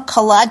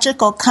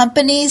pharmacological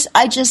companies,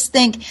 I just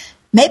think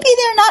maybe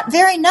they're not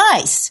very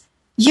nice.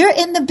 You're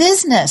in the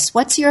business.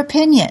 What's your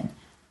opinion?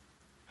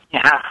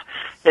 Yeah,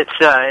 it's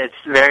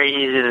very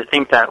easy to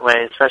think that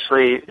way,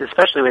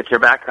 especially with your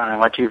background and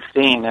what you've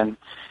seen.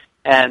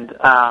 And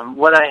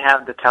what I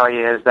have to tell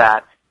you is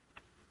that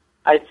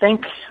I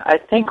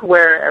think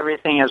where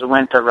everything has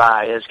went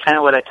awry is kind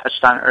of what I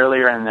touched on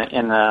earlier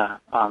in the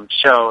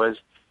show. Is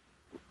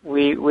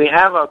we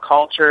have a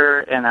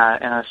culture in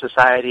a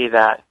society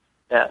that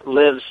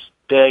lives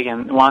big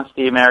and wants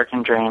the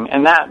American dream,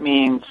 and that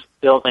means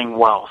building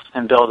wealth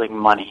and building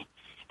money.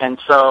 And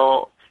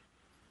so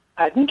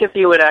I think if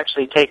you would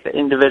actually take the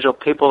individual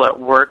people that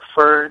work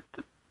for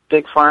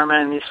big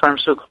pharma and these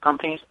pharmaceutical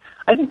companies,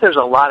 I think there's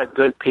a lot of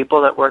good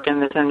people that work in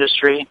this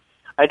industry.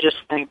 I just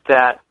think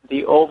that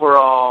the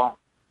overall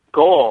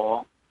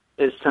goal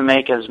is to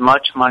make as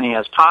much money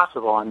as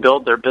possible and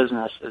build their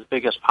business as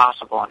big as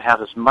possible and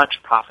have as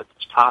much profit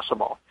as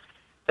possible.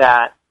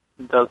 That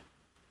the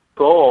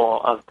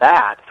goal of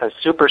that has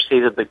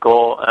superseded the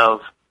goal of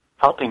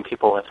helping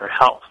people with their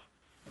health.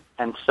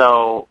 And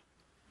so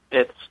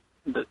it's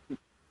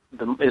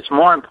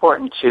more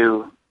important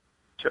to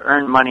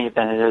earn money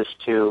than it is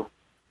to,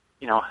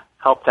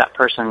 help that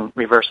person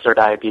reverse their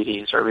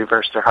diabetes or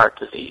reverse their heart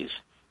disease,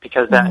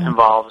 because that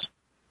involves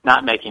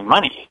not making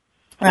money.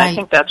 And I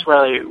think that's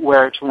really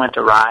where it went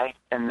awry,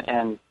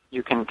 and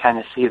you can kind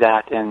of see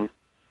that in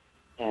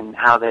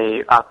how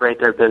they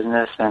operate their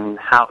business and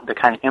how the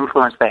kind of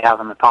influence they have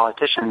on the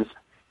politicians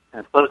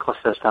and the political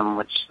system,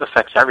 which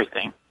affects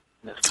everything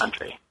in this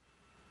country.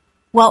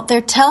 Well,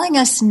 they're telling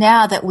us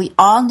now that we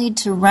all need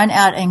to run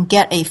out and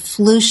get a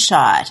flu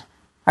shot.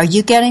 Are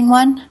you getting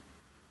one?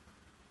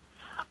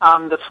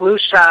 The flu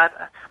shot,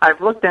 I've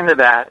looked into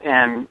that,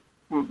 and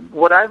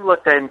what I've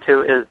looked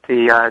into is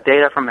the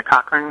data from the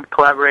Cochrane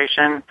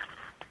collaboration,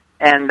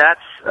 and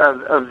that's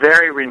a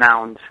very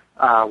renowned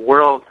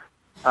world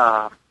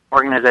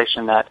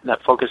organization that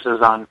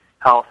focuses on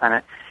health,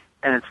 and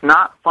it's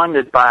not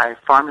funded by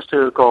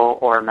pharmaceutical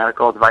or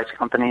medical device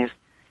companies.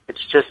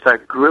 It's just a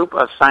group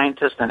of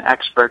scientists and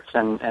experts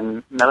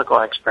and medical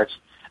experts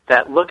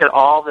that look at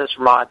all this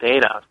raw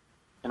data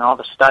and all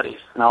the studies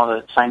and all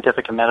the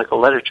scientific and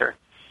medical literature,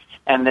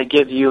 and they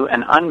give you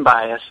an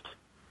unbiased,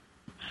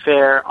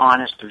 fair,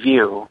 honest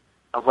view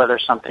of whether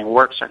something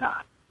works or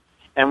not.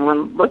 And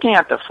when looking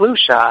at the flu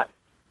shot,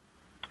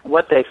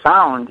 what they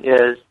found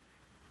is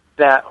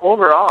that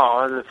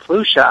overall the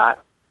flu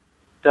shot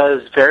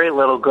does very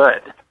little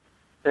good.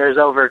 There's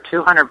over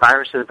 200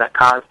 viruses that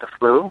cause the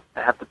flu,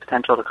 that have the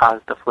potential to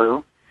cause the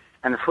flu.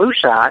 And the flu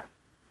shot,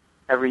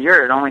 every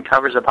year, it only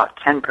covers about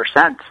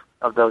 10%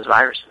 of those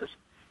viruses.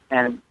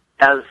 And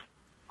as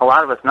a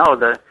lot of us know,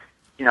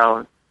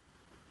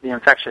 the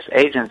infectious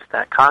agents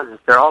that cause it,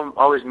 they're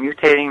always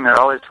mutating. They're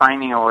always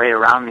finding a way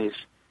around these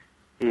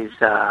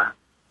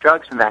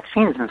drugs and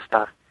vaccines and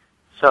stuff.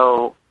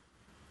 So,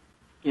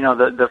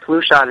 the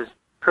flu shot is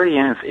pretty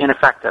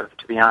ineffective,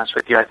 to be honest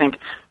with you. I think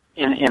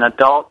in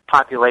adult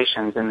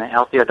populations, in the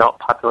healthy adult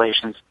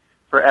populations,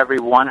 for every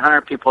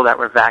 100 people that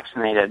were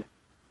vaccinated,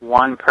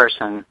 one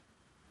person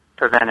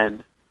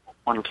prevented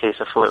one case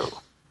of flu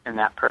in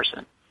that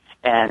person.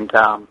 And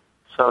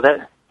so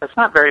that's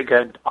not very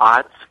good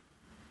odds.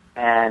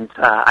 And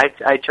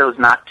I chose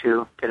not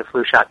to get a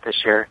flu shot this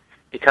year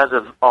because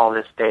of all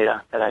this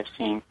data that I've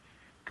seen.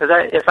 Because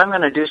if I'm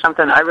going to do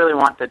something, I really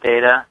want the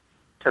data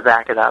to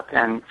back it up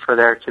and for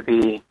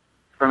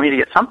me to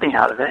get something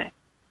out of it,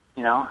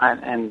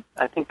 and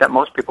I think that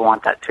most people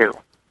want that too.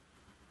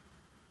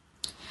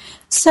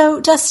 So,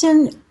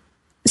 Dustin,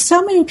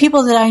 so many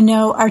people that I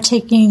know are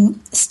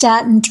taking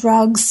statin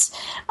drugs.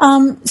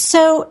 And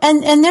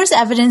there's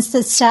evidence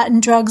that statin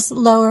drugs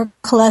lower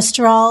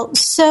cholesterol.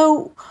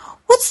 So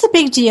what's the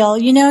big deal?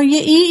 You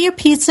eat your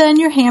pizza and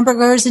your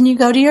hamburgers and you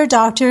go to your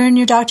doctor and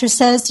your doctor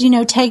says,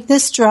 take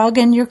this drug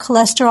and your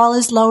cholesterol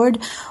is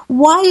lowered.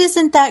 Why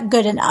isn't that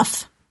good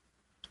enough?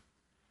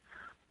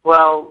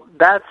 Well,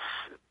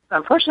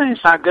 unfortunately,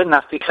 it's not good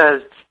enough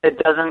because it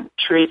doesn't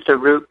treat the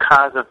root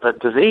cause of the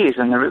disease,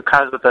 and the root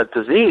cause of the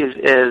disease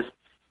is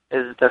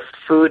the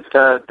food,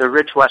 the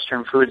rich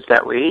Western foods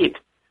that we eat.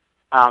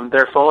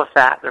 They're full of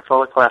fat, they're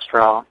full of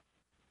cholesterol,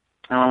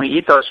 and when we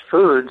eat those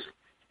foods,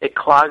 it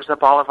clogs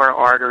up all of our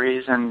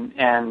arteries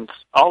and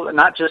all,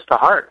 not just the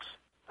heart,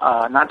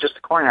 not just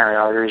the coronary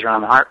arteries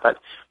around the heart, but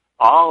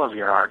all of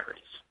your arteries.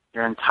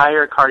 Your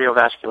entire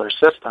cardiovascular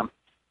system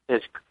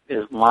is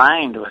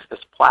lined with this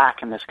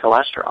plaque and this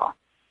cholesterol.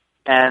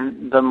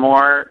 And the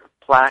more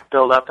plaque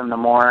buildup and the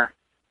more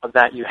of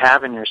that you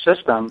have in your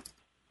system,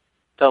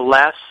 the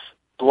less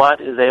blood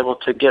is able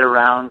to get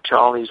around to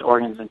all these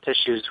organs and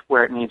tissues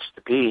where it needs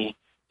to be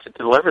to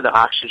deliver the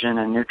oxygen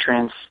and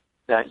nutrients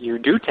that you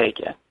do take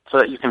in so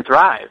that you can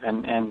thrive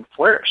and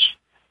flourish.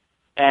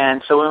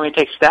 And so when we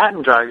take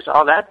statin drugs,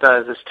 all that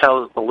does is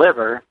tells the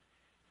liver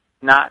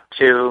not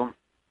to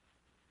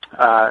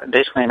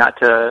basically not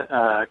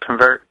to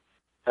convert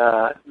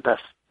the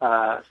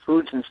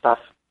foods and stuff,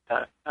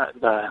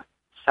 the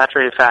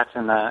saturated fats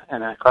and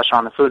the cholesterol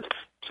in the foods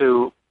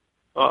to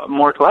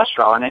more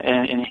cholesterol, and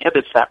it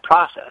inhibits that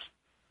process.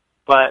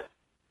 But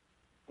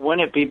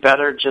wouldn't it be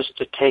better just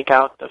to take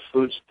out the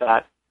foods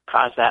that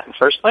cause that in the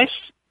first place?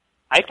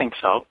 I think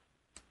so.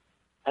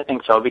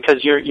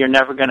 Because you're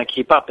never going to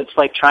keep up. It's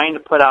like trying to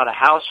put out a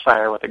house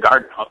fire with a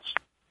garden hose.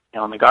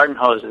 And the garden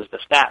hose is the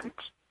statins.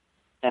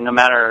 And no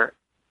matter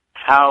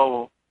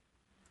how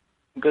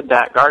good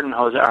that garden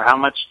hose or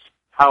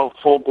how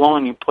full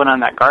blown you put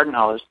on that garden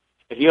hose,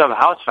 if you have a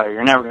house fire,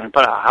 you're never going to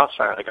put out a house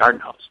fire with a garden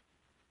hose.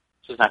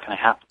 It's just not going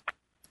to happen.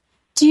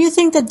 Do you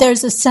think that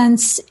there's a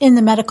sense in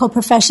the medical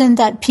profession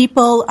that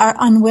people are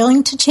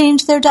unwilling to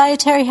change their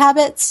dietary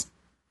habits?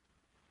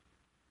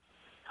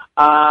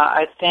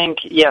 I think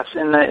yes.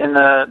 In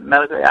the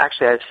medical,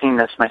 actually, I've seen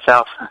this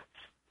myself.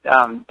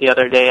 The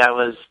other day, I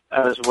was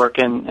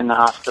working in the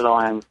hospital,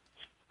 and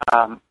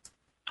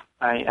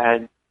I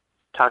had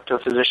talked to a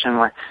physician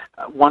where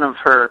one of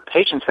her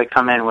patients had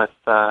come in with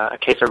a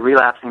case of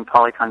relapsing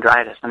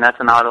polychondritis, and that's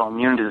an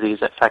autoimmune disease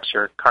that affects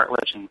your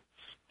cartilage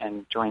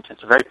and joints.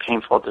 It's a very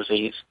painful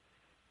disease,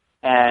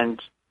 and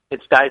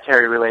it's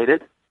dietary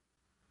related.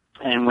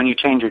 And when you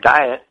change your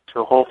diet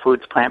to a whole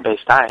foods,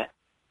 plant-based diet,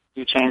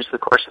 you change the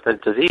course of the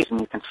disease, and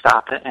you can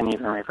stop it and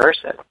even reverse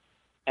it.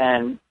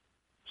 And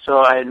so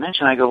I had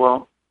mentioned, I go,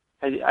 well,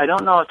 I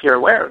don't know if you're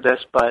aware of this,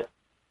 but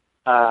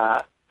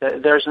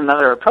there's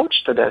another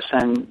approach to this,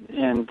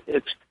 and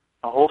it's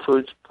a whole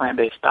foods,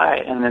 plant-based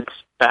diet, and it's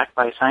backed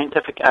by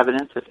scientific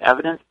evidence. It's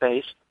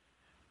evidence-based,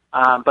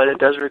 but it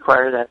does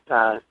require that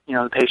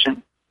the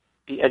patient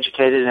be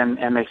educated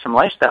and make some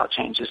lifestyle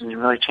changes and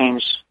really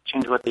change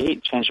what they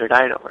eat, change their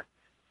diet over.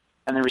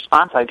 And the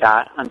response I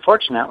got,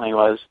 unfortunately,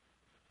 was,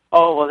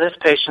 oh, well, this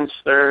patient's,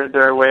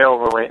 they're way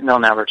overweight and they'll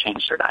never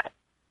change their diet.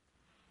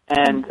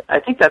 And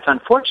I think that's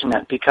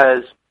unfortunate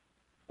because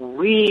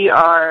we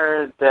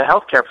are the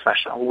healthcare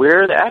professional.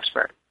 We're the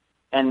expert.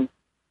 And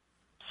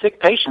sick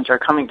patients are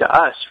coming to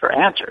us for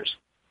answers.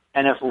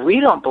 And if we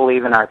don't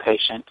believe in our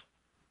patient,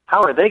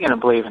 how are they going to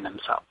believe in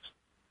themselves?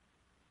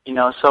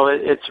 So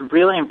it's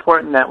really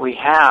important that we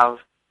have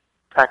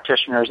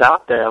practitioners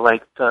out there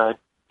like Dr.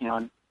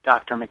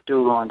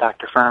 McDougall and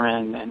Dr.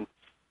 Furman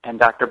and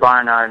Dr.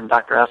 Barnard and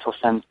Dr.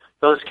 Esselstyn,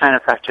 those kind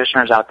of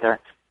practitioners out there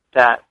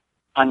that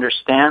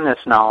understand this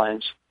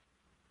knowledge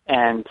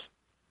and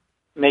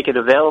make it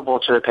available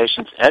to their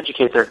patients,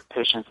 educate their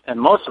patients, and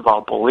most of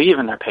all, believe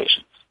in their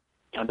patients.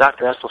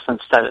 Dr. Esselstyn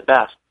said it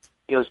best.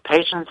 He goes,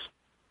 patients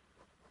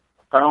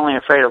are only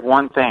afraid of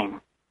one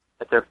thing,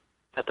 that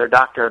their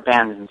doctor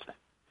abandons them.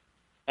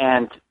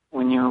 And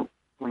when you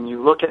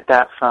look at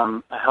that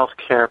from a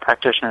healthcare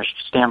practitioner's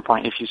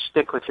standpoint, if you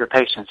stick with your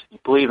patients, you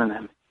believe in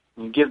them,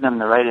 and you give them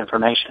the right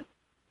information,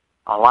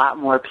 a lot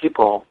more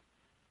people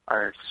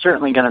are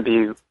certainly going to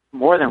be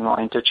more than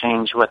willing to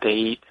change what they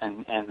eat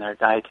and their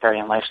dietary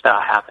and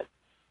lifestyle habits.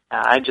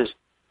 I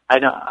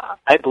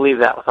believe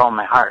that with all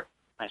my heart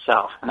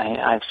myself, and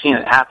I've seen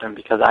it happen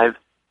because I've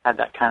had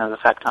that kind of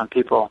effect on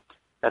people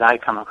that I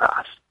come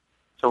across.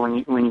 So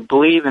when you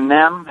believe in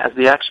them as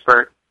the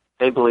expert,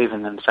 they believe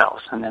in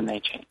themselves, and then they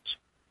change.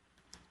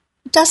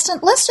 Dustin,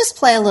 let's just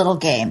play a little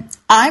game.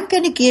 I'm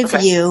going to give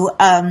you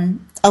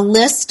a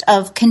list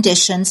of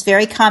conditions,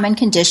 very common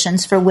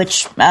conditions for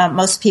which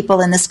most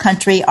people in this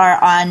country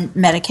are on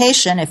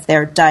medication if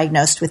they're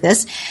diagnosed with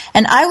this.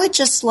 And I would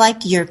just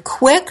like your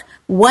quick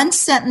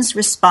one-sentence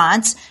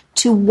response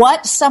to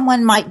what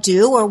someone might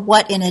do or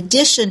what, in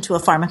addition to a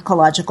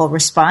pharmacological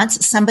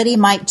response, somebody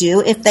might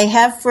do if they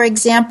have, for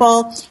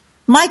example,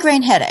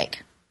 migraine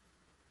headache.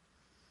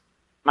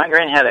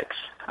 Migraine headaches.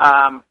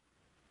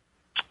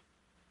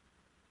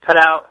 Cut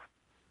out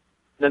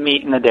the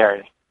meat and the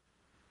dairy.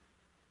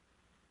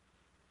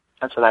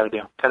 That's what I would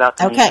do. Cut out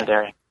the meat and the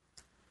dairy.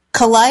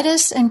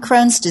 Colitis and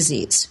Crohn's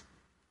disease.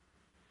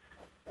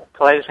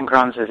 Colitis and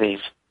Crohn's disease.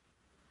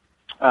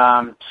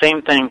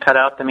 Same thing. Cut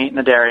out the meat and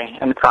the dairy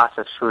and the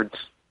processed foods,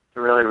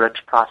 the really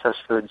rich processed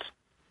foods.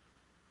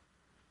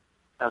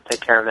 That'll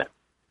take care of it.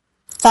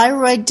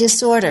 Thyroid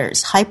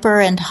disorders, hyper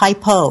and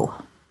hypo.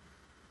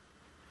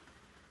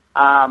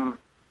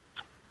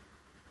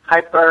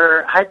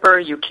 Hyper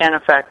you can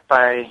affect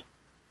by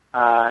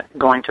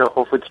going to a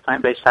whole foods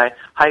plant-based diet.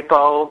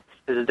 Hypo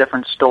is a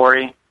different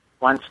story.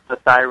 Once the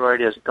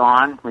thyroid is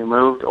gone,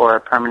 removed, or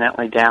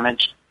permanently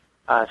damaged,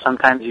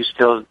 sometimes you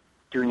still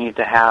do need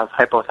to have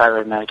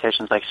hypothyroid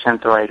medications like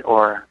Synthroid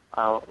or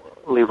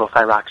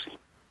levothyroxine.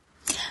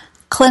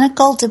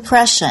 Clinical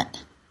depression.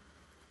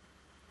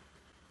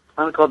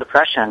 Clinical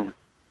depression.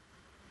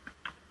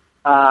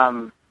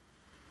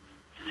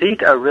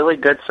 Seek a really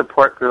good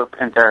support group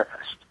and therapist.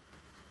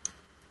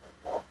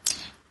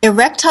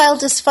 Erectile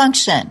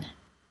dysfunction.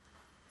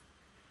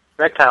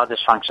 Erectile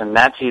dysfunction.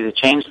 That's easy.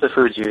 Change the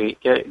foods you eat.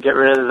 Get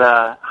rid of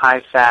the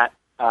high-fat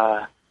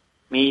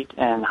meat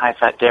and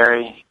high-fat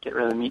dairy. Get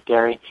rid of the meat,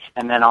 dairy,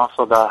 and then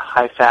also the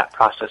high-fat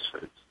processed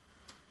foods.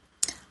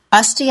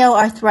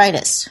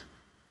 Osteoarthritis.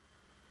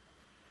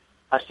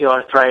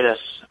 osteoarthritis,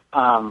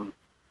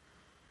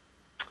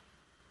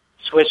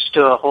 switch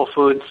to a whole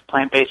foods,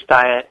 plant-based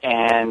diet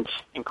and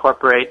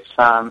incorporate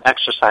some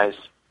exercise,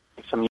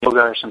 like some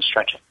yoga or some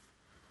stretching.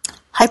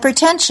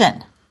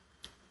 Hypertension,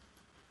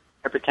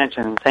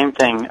 same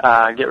thing.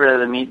 Get rid of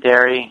the meat,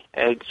 dairy,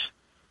 eggs,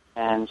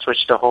 and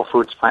switch to a whole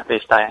foods,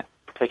 plant-based diet.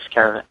 Takes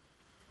care of it.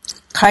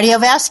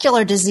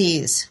 cardiovascular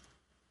disease.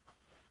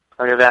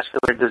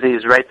 Cardiovascular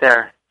disease, right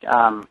there.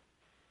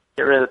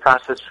 Get rid of the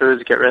processed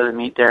foods, get rid of the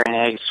meat, dairy, and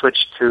eggs, switch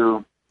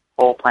to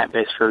whole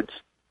plant-based foods.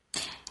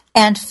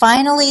 And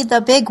finally,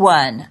 the big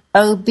one,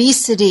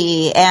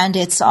 obesity and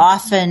its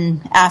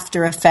often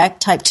after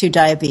effect, type 2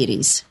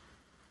 diabetes.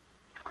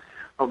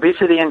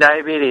 Obesity and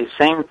diabetes,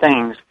 same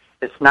things.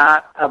 It's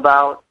not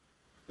about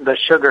the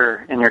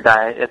sugar in your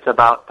diet, it's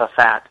about the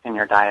fat in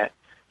your diet.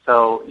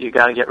 So you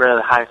got to get rid of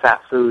the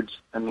high-fat foods,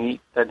 the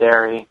meat, the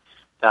dairy,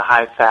 the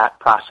high-fat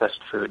processed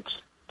foods,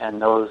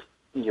 and those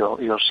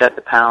you'll shed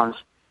the pounds,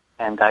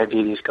 and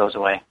diabetes goes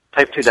away.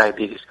 Type 2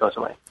 diabetes goes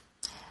away.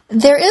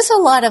 There is a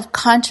lot of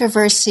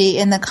controversy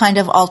in the kind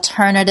of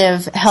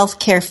alternative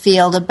healthcare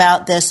field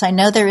about this. I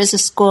know there is a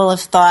school of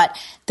thought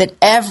that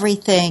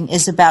everything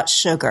is about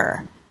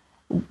sugar.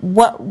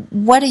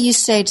 What do you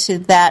say to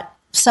that,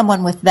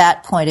 someone with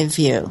that point of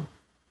view?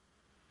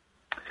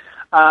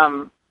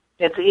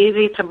 It's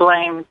easy to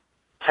blame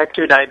type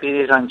 2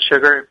 diabetes on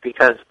sugar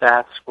because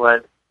that's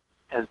what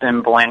has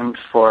been blamed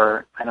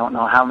for I don't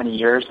know how many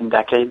years and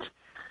decades.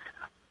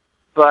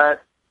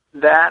 But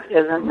that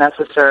isn't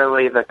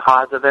necessarily the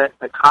cause of it.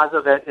 The cause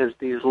of it is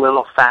these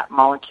little fat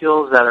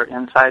molecules that are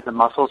inside the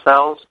muscle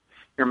cells.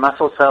 Your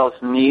muscle cells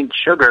need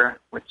sugar,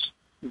 which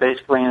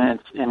basically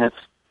in its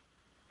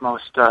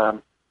most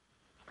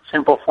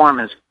simple form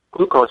is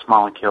glucose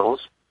molecules.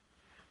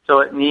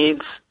 So it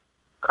needs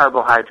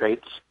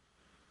carbohydrates.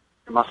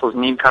 Your muscles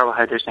need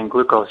carbohydrates and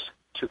glucose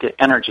to get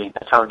energy.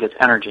 That's how it gets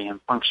energy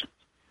and functions.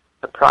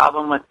 The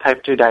problem with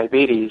type 2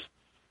 diabetes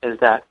is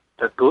that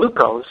the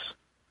glucose,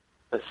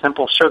 the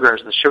simple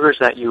sugars, the sugars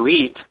that you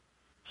eat,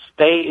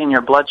 stay in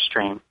your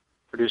bloodstream,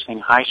 producing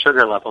high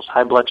sugar levels,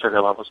 high blood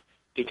sugar levels,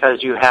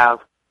 because you have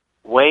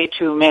way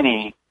too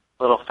many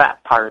little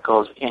fat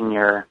particles in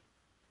your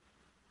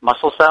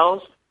muscle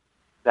cells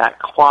that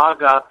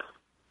clog up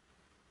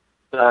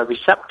the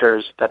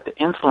receptors that the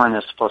insulin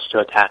is supposed to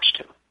attach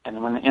to.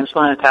 And when the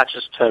insulin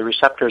attaches to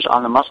receptors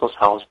on the muscle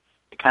cells,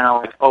 it kind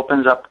of like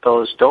opens up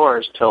those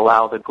doors to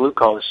allow the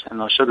glucose and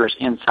those sugars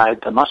inside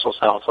the muscle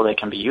cells so they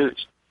can be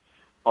used.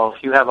 Well,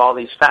 if you have all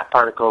these fat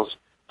particles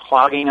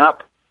clogging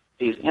up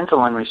these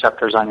insulin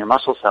receptors on your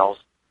muscle cells,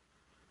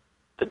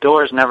 the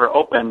doors never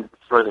open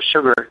for the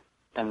sugar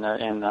and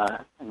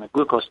the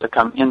glucose to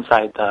come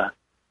inside the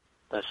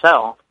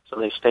cell, so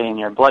they stay in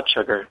your blood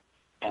sugar,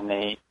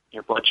 and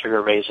your blood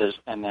sugar raises,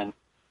 and then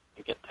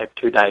you get type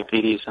 2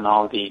 diabetes and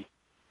all the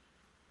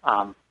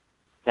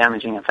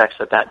damaging effects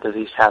that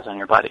disease has on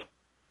your body.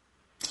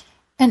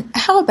 And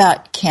how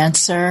about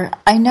cancer?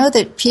 I know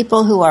that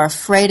people who are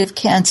afraid of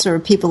cancer or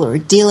people who are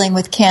dealing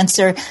with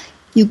cancer,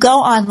 you go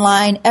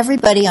online,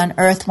 everybody on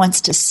earth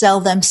wants to sell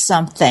them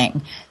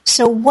something.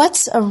 So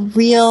what's a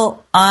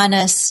real,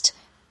 honest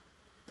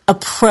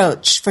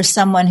approach for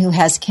someone who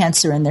has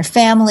cancer in their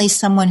family,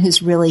 someone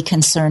who's really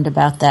concerned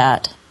about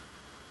that?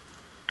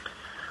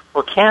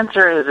 Well,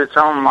 cancer is its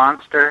own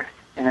monster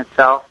in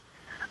itself.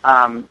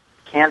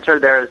 Cancer,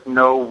 there is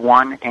no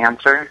one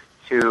answer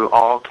to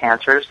all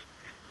cancers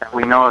that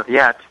we know of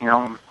yet.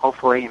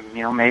 Hopefully,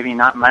 maybe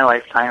not in my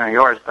lifetime or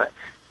yours, but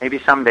maybe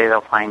someday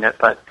they'll find it.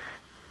 But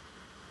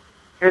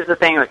here's the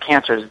thing with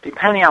cancers.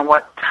 Depending on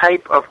what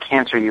type of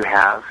cancer you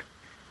have,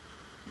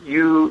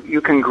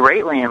 you can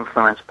greatly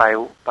influence by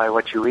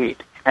what you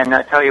eat. And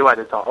I tell you what,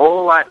 it's a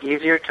whole lot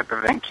easier to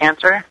prevent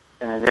cancer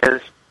than it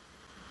is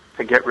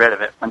to get rid of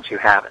it once you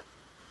have it.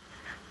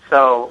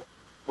 So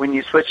when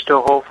you switch to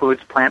a whole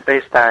foods,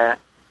 plant-based diet,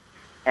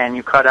 and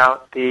you cut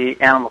out the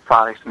animal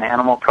products and the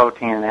animal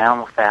protein and the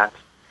animal fats,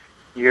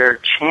 your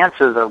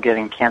chances of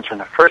getting cancer in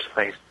the first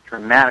place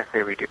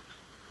dramatically reduce.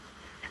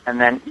 And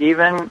then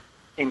even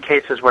in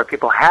cases where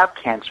people have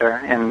cancer,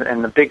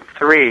 and the big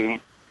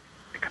three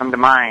that come to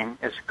mind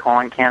is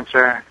colon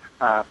cancer,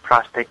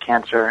 prostate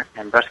cancer,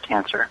 and breast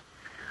cancer.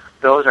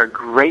 Those are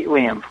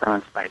greatly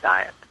influenced by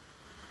diet.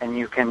 And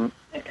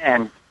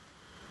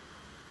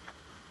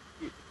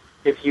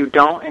if you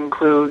don't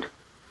include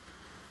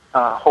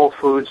whole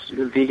foods,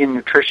 vegan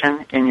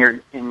nutrition in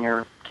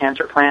your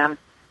cancer plan,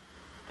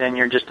 then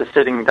you're just a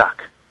sitting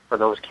duck for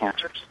those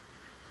cancers.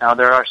 Now,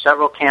 there are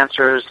several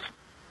cancers,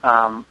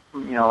 like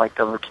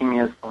the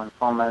leukemias, the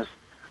lymphomas,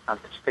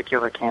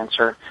 testicular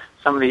cancer,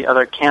 some of the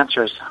other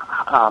cancers,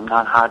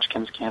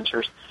 non-Hodgkin's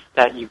cancers,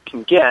 that you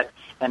can get,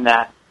 and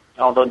that,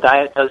 although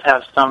diet does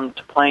have some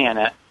to play in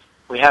it,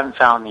 we haven't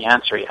found the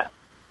answer yet.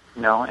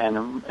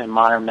 And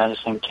modern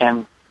medicine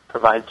can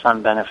provide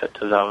some benefit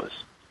to those.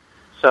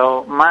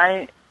 So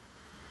my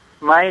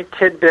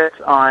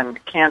tidbits on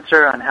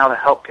cancer, on how to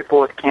help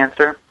people with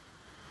cancer,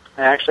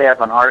 I actually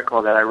have an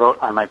article that I wrote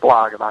on my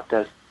blog about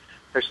this.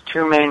 There's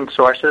two main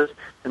sources.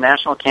 The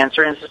National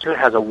Cancer Institute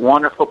has a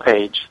wonderful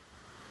page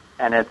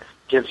and it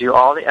gives you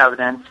all the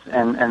evidence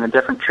and the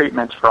different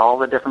treatments for all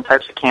the different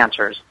types of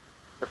cancers.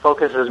 The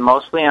focus is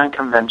mostly on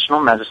conventional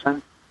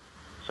medicine,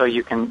 so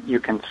you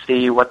can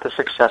see what the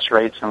success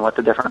rates and what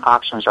the different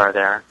options are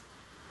there.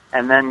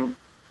 And then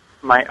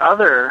my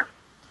other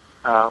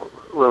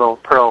little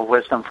pearl of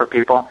wisdom for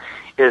people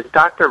is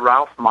Dr.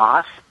 Ralph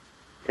Moss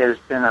has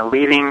been a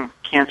leading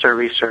cancer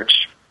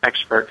research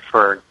expert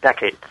for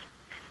decades.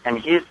 And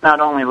he's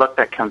not only looked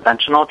at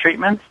conventional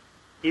treatments,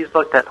 he's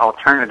looked at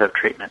alternative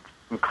treatments,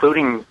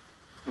 including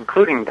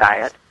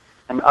diet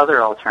and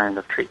other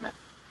alternative treatments.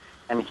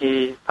 And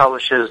he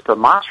publishes the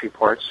Moss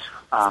reports.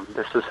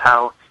 This is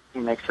how he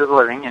makes his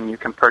living, and you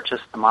can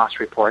purchase the Moss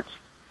reports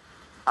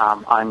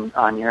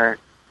on your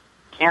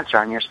cancer,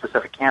 on your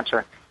specific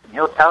cancer. And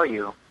he'll tell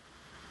you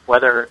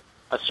whether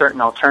a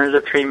certain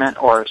alternative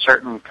treatment or a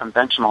certain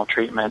conventional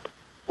treatment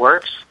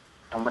works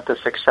and what the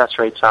success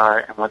rates are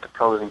and what the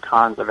pros and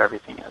cons of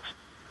everything is.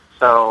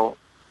 So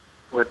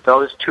with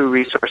those two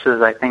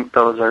resources, I think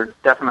those are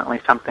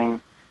definitely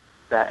something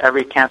that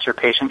every cancer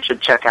patient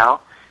should check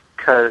out,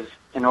 because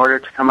in order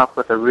to come up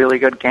with a really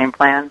good game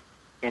plan,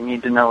 you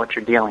need to know what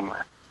you're dealing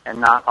with, and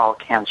not all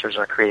cancers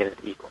are created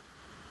equal.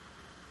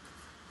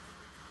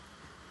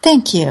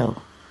 Thank you.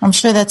 I'm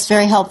sure that's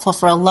very helpful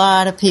for a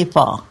lot of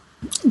people.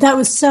 That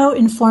was so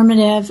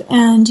informative,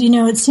 and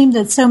it seemed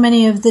that so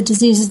many of the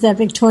diseases that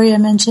Victoria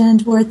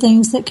mentioned were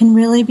things that can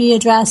really be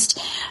addressed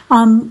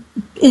in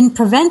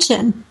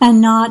prevention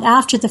and not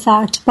after the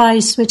fact by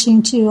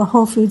switching to a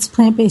whole foods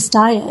plant-based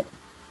diet.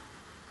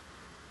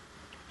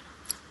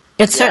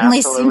 It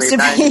certainly seems to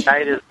be.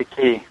 Diet is the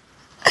key.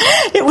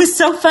 It was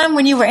so fun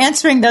when you were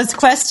answering those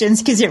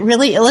questions, because it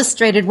really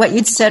illustrated what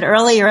you'd said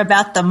earlier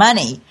about the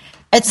money.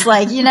 It's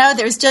like,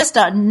 there's just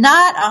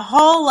not a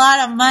whole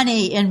lot of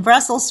money in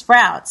Brussels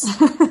sprouts.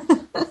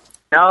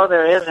 No,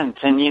 there isn't.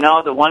 And,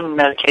 the one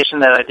medication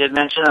that I did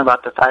mention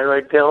about the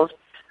thyroid pills,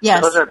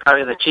 yes, those are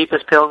probably the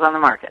cheapest pills on the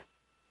market.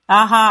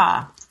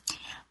 Aha.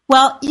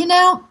 Well,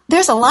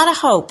 there's a lot of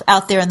hope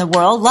out there in the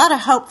world, a lot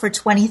of hope for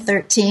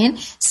 2013.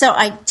 So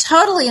I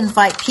totally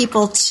invite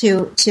people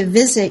to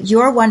visit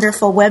your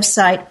wonderful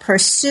website,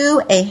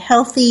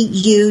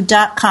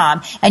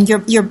 pursueahealthyyou.com. And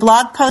your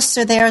blog posts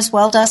are there as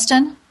well,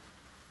 Dustin?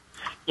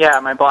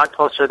 Yeah, my blog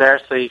posts are there,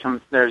 so you can.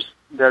 There's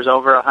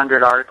over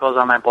 100 articles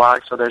on my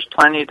blog, so there's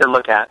plenty to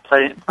look at,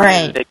 plenty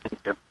to dig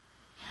into.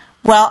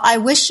 Well, I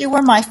wish you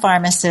were my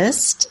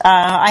pharmacist.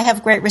 I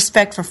have great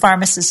respect for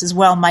pharmacists as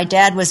well. My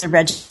dad was a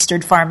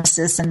registered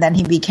pharmacist, and then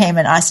he became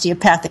an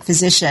osteopathic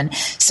physician.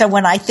 So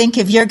when I think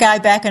of your guy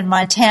back in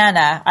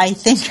Montana, I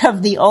think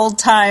of the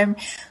old-time,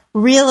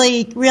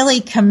 really,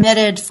 really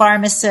committed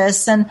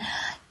pharmacists. And,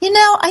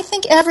 I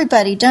think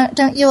everybody,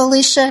 don't you,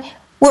 Alicia?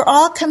 We're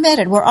all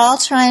committed. We're all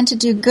trying to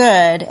do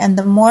good. And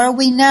the more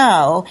we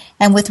know,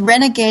 and with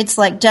renegades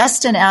like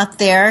Dustin out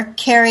there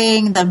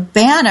carrying the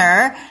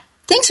banner,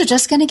 things are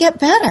just going to get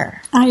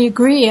better. I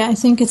agree. I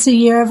think it's a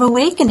year of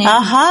awakening.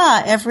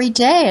 Every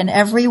day in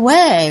every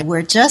way.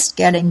 We're just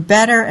getting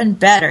better and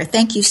better.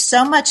 Thank you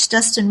so much,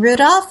 Dustin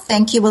Rudolph.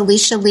 Thank you,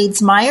 Alicia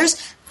Leeds-Myers.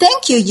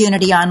 Thank you,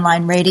 Unity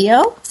Online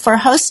Radio, for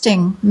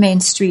hosting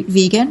Main Street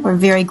Vegan. We're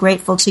very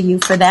grateful to you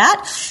for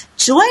that.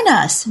 Join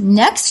us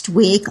next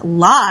week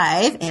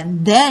live,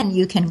 and then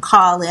you can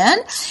call in.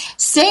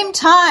 Same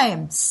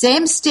time,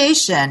 same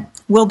station.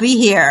 We'll be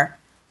here.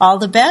 All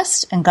the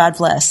best, and God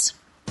bless.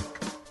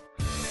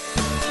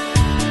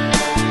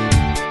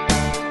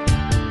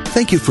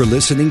 Thank you for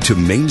listening to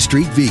Main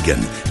Street Vegan.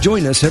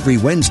 Join us every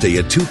Wednesday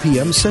at 2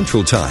 p.m.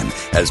 Central Time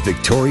as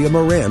Victoria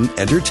Moran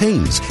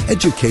entertains,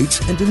 educates,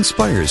 and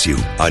inspires you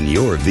on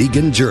your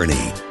vegan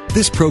journey.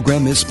 This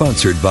program is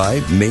sponsored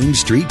by Main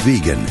Street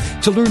Vegan.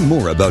 To learn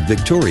more about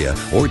Victoria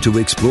or to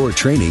explore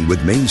training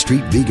with Main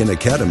Street Vegan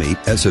Academy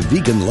as a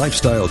vegan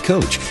lifestyle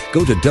coach,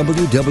 go to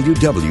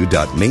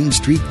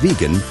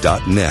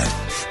www.mainstreetvegan.net.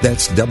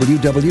 That's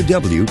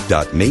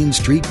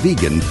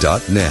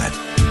www.mainstreetvegan.net.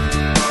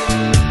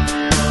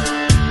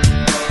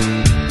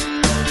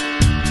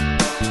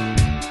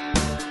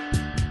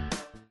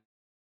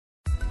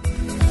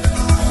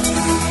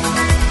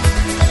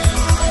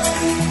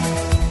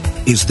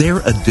 Is there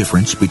a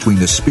difference between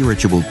the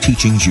spiritual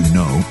teachings you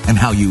know and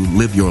how you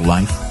live your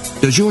life?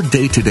 Does your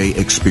day-to-day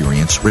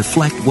experience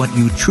reflect what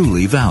you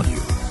truly value?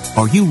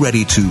 Are you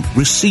ready to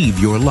receive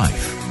your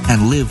life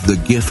and live the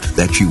gift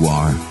that you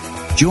are?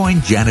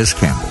 Join Janice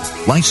Campbell,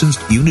 licensed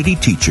Unity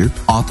teacher,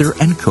 author,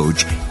 and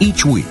coach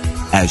each week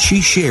as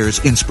she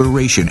shares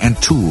inspiration and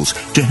tools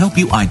to help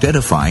you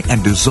identify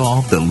and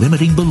dissolve the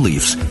limiting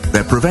beliefs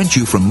that prevent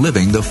you from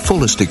living the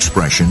fullest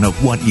expression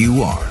of what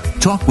you are.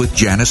 Talk with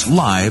Janice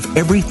live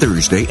every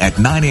Thursday at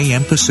 9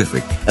 a.m.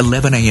 Pacific,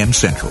 11 a.m.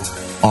 Central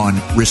on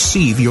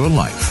Receive Your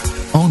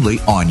Life, only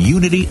on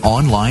Unity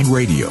Online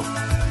Radio,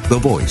 the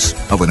voice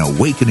of an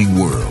awakening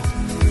world.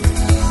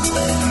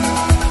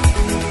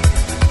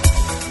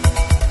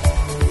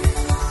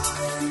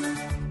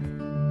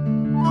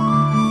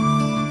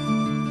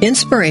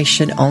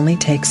 Inspiration only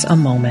takes a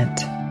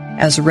moment.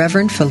 As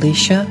Reverend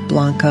Felicia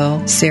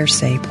Blanco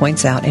Circe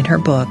points out in her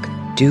book,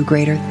 Do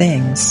Greater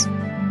Things,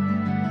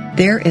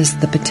 there is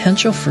the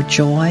potential for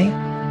joy,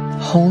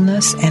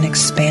 wholeness, and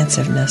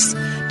expansiveness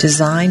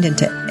designed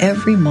into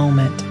every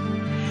moment.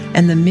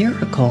 And the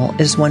miracle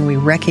is when we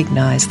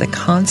recognize the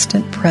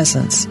constant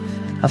presence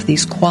of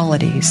these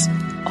qualities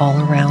all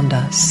around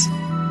us.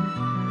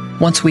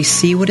 Once we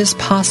see what is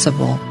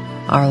possible,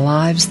 our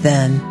lives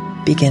then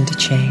begin to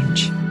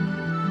change.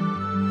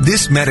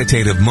 This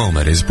meditative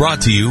moment is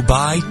brought to you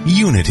by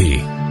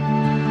Unity.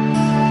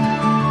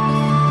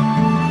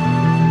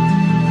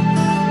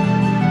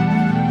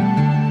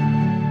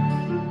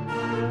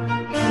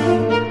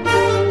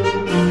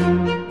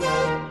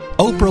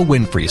 Oprah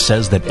Winfrey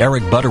says that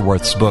Eric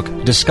Butterworth's book,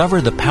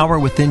 Discover the Power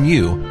Within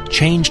You,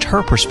 changed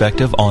her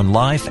perspective on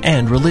life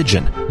and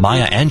religion.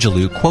 Maya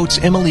Angelou quotes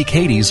Emily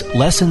Cady's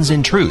Lessons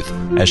in Truth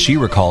as she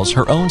recalls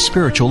her own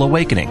spiritual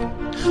awakening.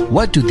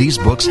 What do these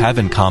books have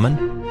in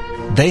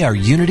common? They are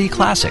Unity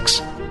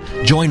classics.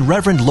 Join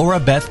Reverend Laura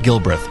Beth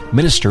Gilbreth,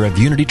 Minister of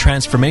Unity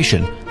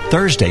Transformation,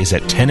 Thursdays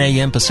at 10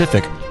 a.m.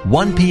 Pacific,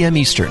 1 p.m.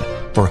 Eastern,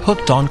 for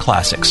Hooked on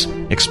Classics,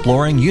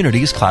 exploring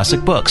Unity's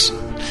classic books.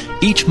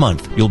 Each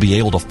month, you'll be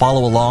able to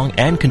follow along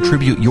and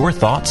contribute your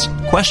thoughts,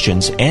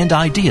 questions, and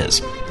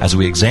ideas as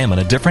we examine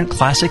a different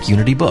classic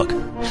Unity book.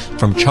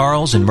 From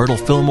Charles and Myrtle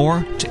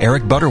Fillmore to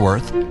Eric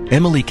Butterworth,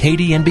 Emily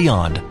Cady, and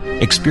beyond,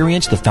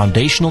 experience the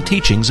foundational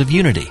teachings of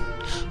Unity.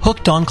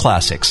 Hooked on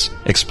Classics,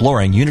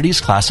 exploring Unity's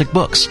classic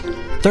books.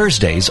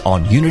 Thursdays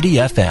on Unity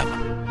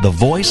FM, the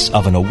voice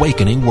of an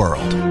awakening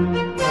world.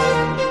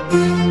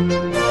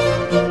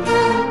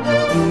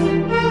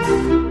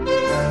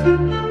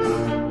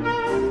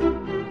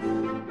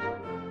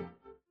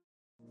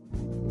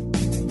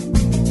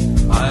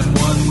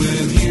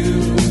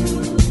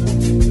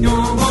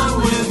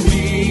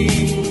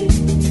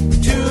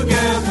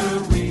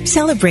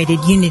 Celebrated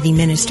Unity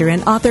minister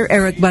and author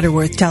Eric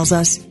Butterworth tells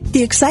us,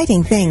 the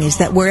exciting thing is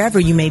that wherever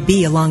you may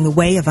be along the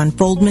way of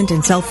unfoldment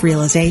and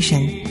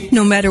self-realization,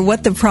 no matter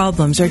what the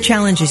problems or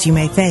challenges you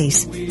may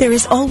face, there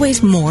is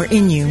always more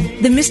in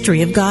you, the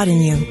mystery of God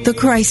in you, the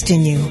Christ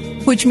in you,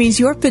 which means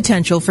your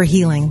potential for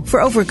healing,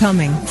 for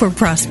overcoming, for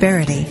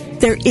prosperity.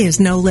 There is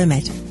no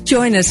limit.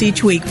 Join us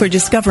each week for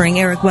Discovering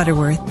Eric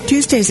Butterworth,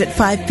 Tuesdays at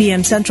 5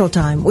 p.m. Central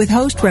Time with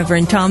host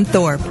Reverend Tom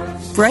Thorpe,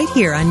 right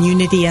here on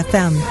Unity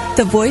FM,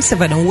 the voice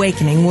of an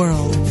awakening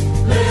world.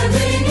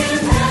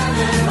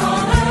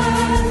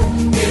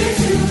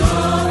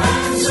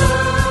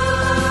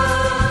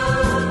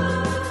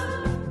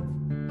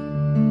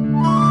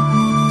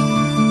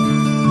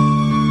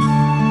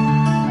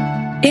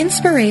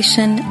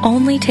 Inspiration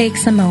only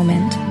takes a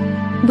moment.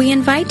 We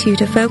invite you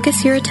to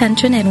focus your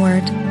attention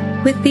inward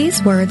with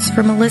these words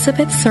from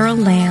Elizabeth Searle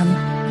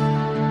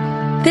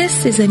Lamb.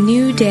 This is a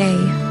new day.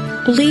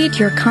 Lead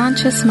your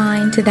conscious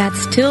mind to that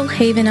still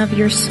haven of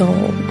your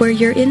soul where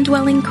your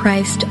indwelling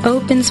Christ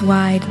opens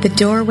wide the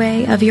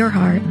doorway of your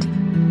heart.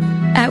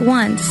 At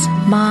once,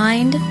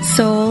 mind,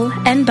 soul,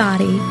 and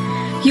body,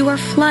 you are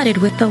flooded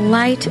with the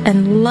light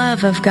and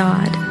love of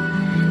God.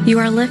 You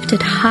are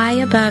lifted high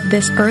above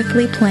this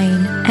earthly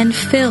plane and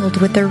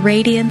filled with the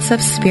radiance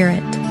of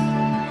Spirit.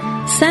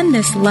 Send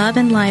this love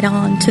and light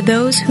on to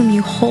those whom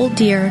you hold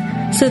dear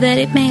so that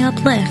it may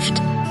uplift,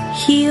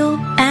 heal,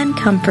 and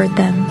comfort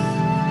them.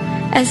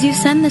 As you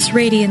send this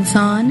radiance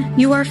on,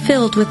 you are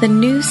filled with a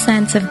new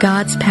sense of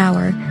God's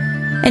power,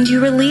 and you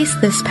release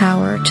this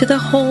power to the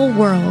whole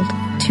world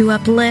to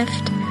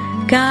uplift,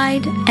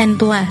 guide, and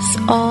bless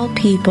all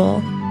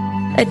people.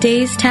 A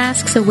day's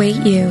tasks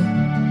await you,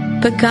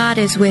 but God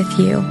is with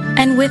you,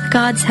 and with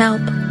God's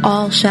help,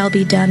 all shall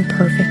be done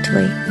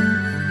perfectly.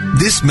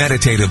 This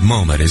meditative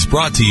moment is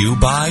brought to you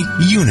by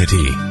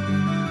Unity.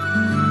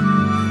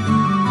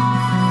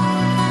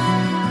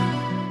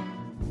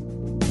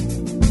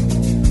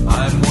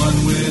 I'm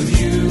one with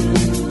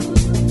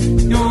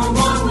you, you're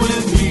one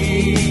with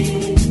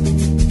me,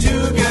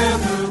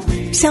 together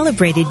we...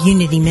 Celebrated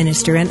Unity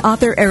minister and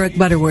author Eric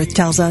Butterworth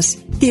tells us,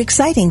 the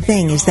exciting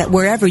thing is that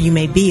wherever you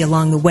may be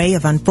along the way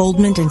of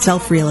unfoldment and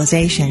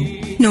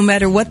self-realization, no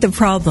matter what the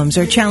problems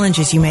or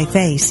challenges you may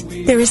face,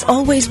 there is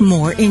always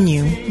more in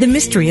you, the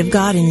mystery of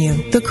God in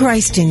you, the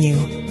Christ in you,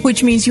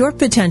 which means your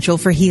potential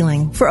for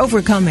healing, for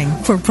overcoming,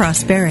 for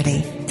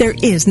prosperity. There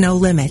is no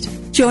limit.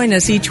 Join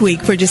us each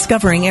week for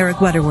Discovering Eric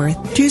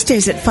Butterworth,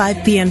 Tuesdays at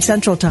 5 p.m.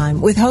 Central Time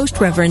with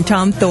host Reverend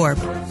Tom Thorpe,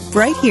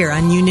 right here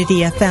on Unity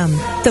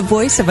FM, the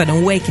voice of an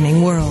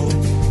awakening world.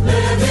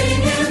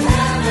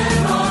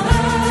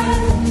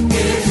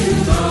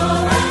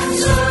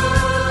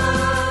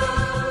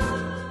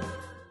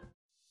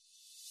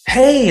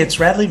 Hey, it's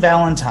Radley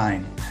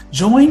Valentine.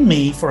 Join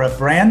me for a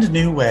brand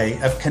new way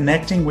of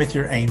connecting with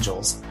your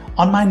angels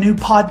on my new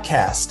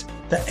podcast,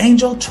 The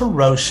Angel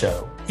Tarot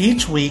Show.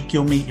 Each week,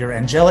 you'll meet your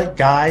angelic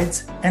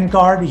guides and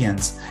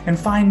guardians and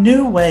find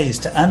new ways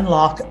to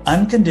unlock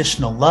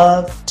unconditional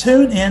love,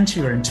 tune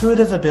into your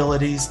intuitive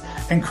abilities,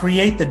 and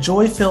create the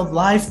joy-filled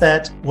life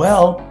that,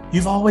 well,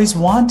 you've always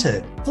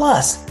wanted.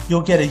 Plus,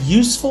 you'll get a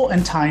useful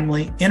and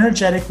timely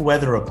energetic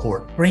weather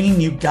report, bringing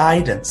you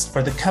guidance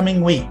for the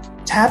coming week.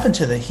 Tap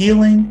into the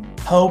healing,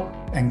 hope,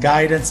 and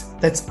guidance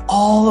that's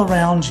all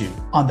around you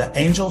on The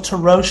Angel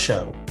Tarot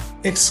Show,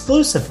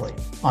 exclusively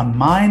on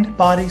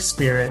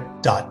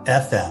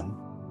mindbodyspirit.fm.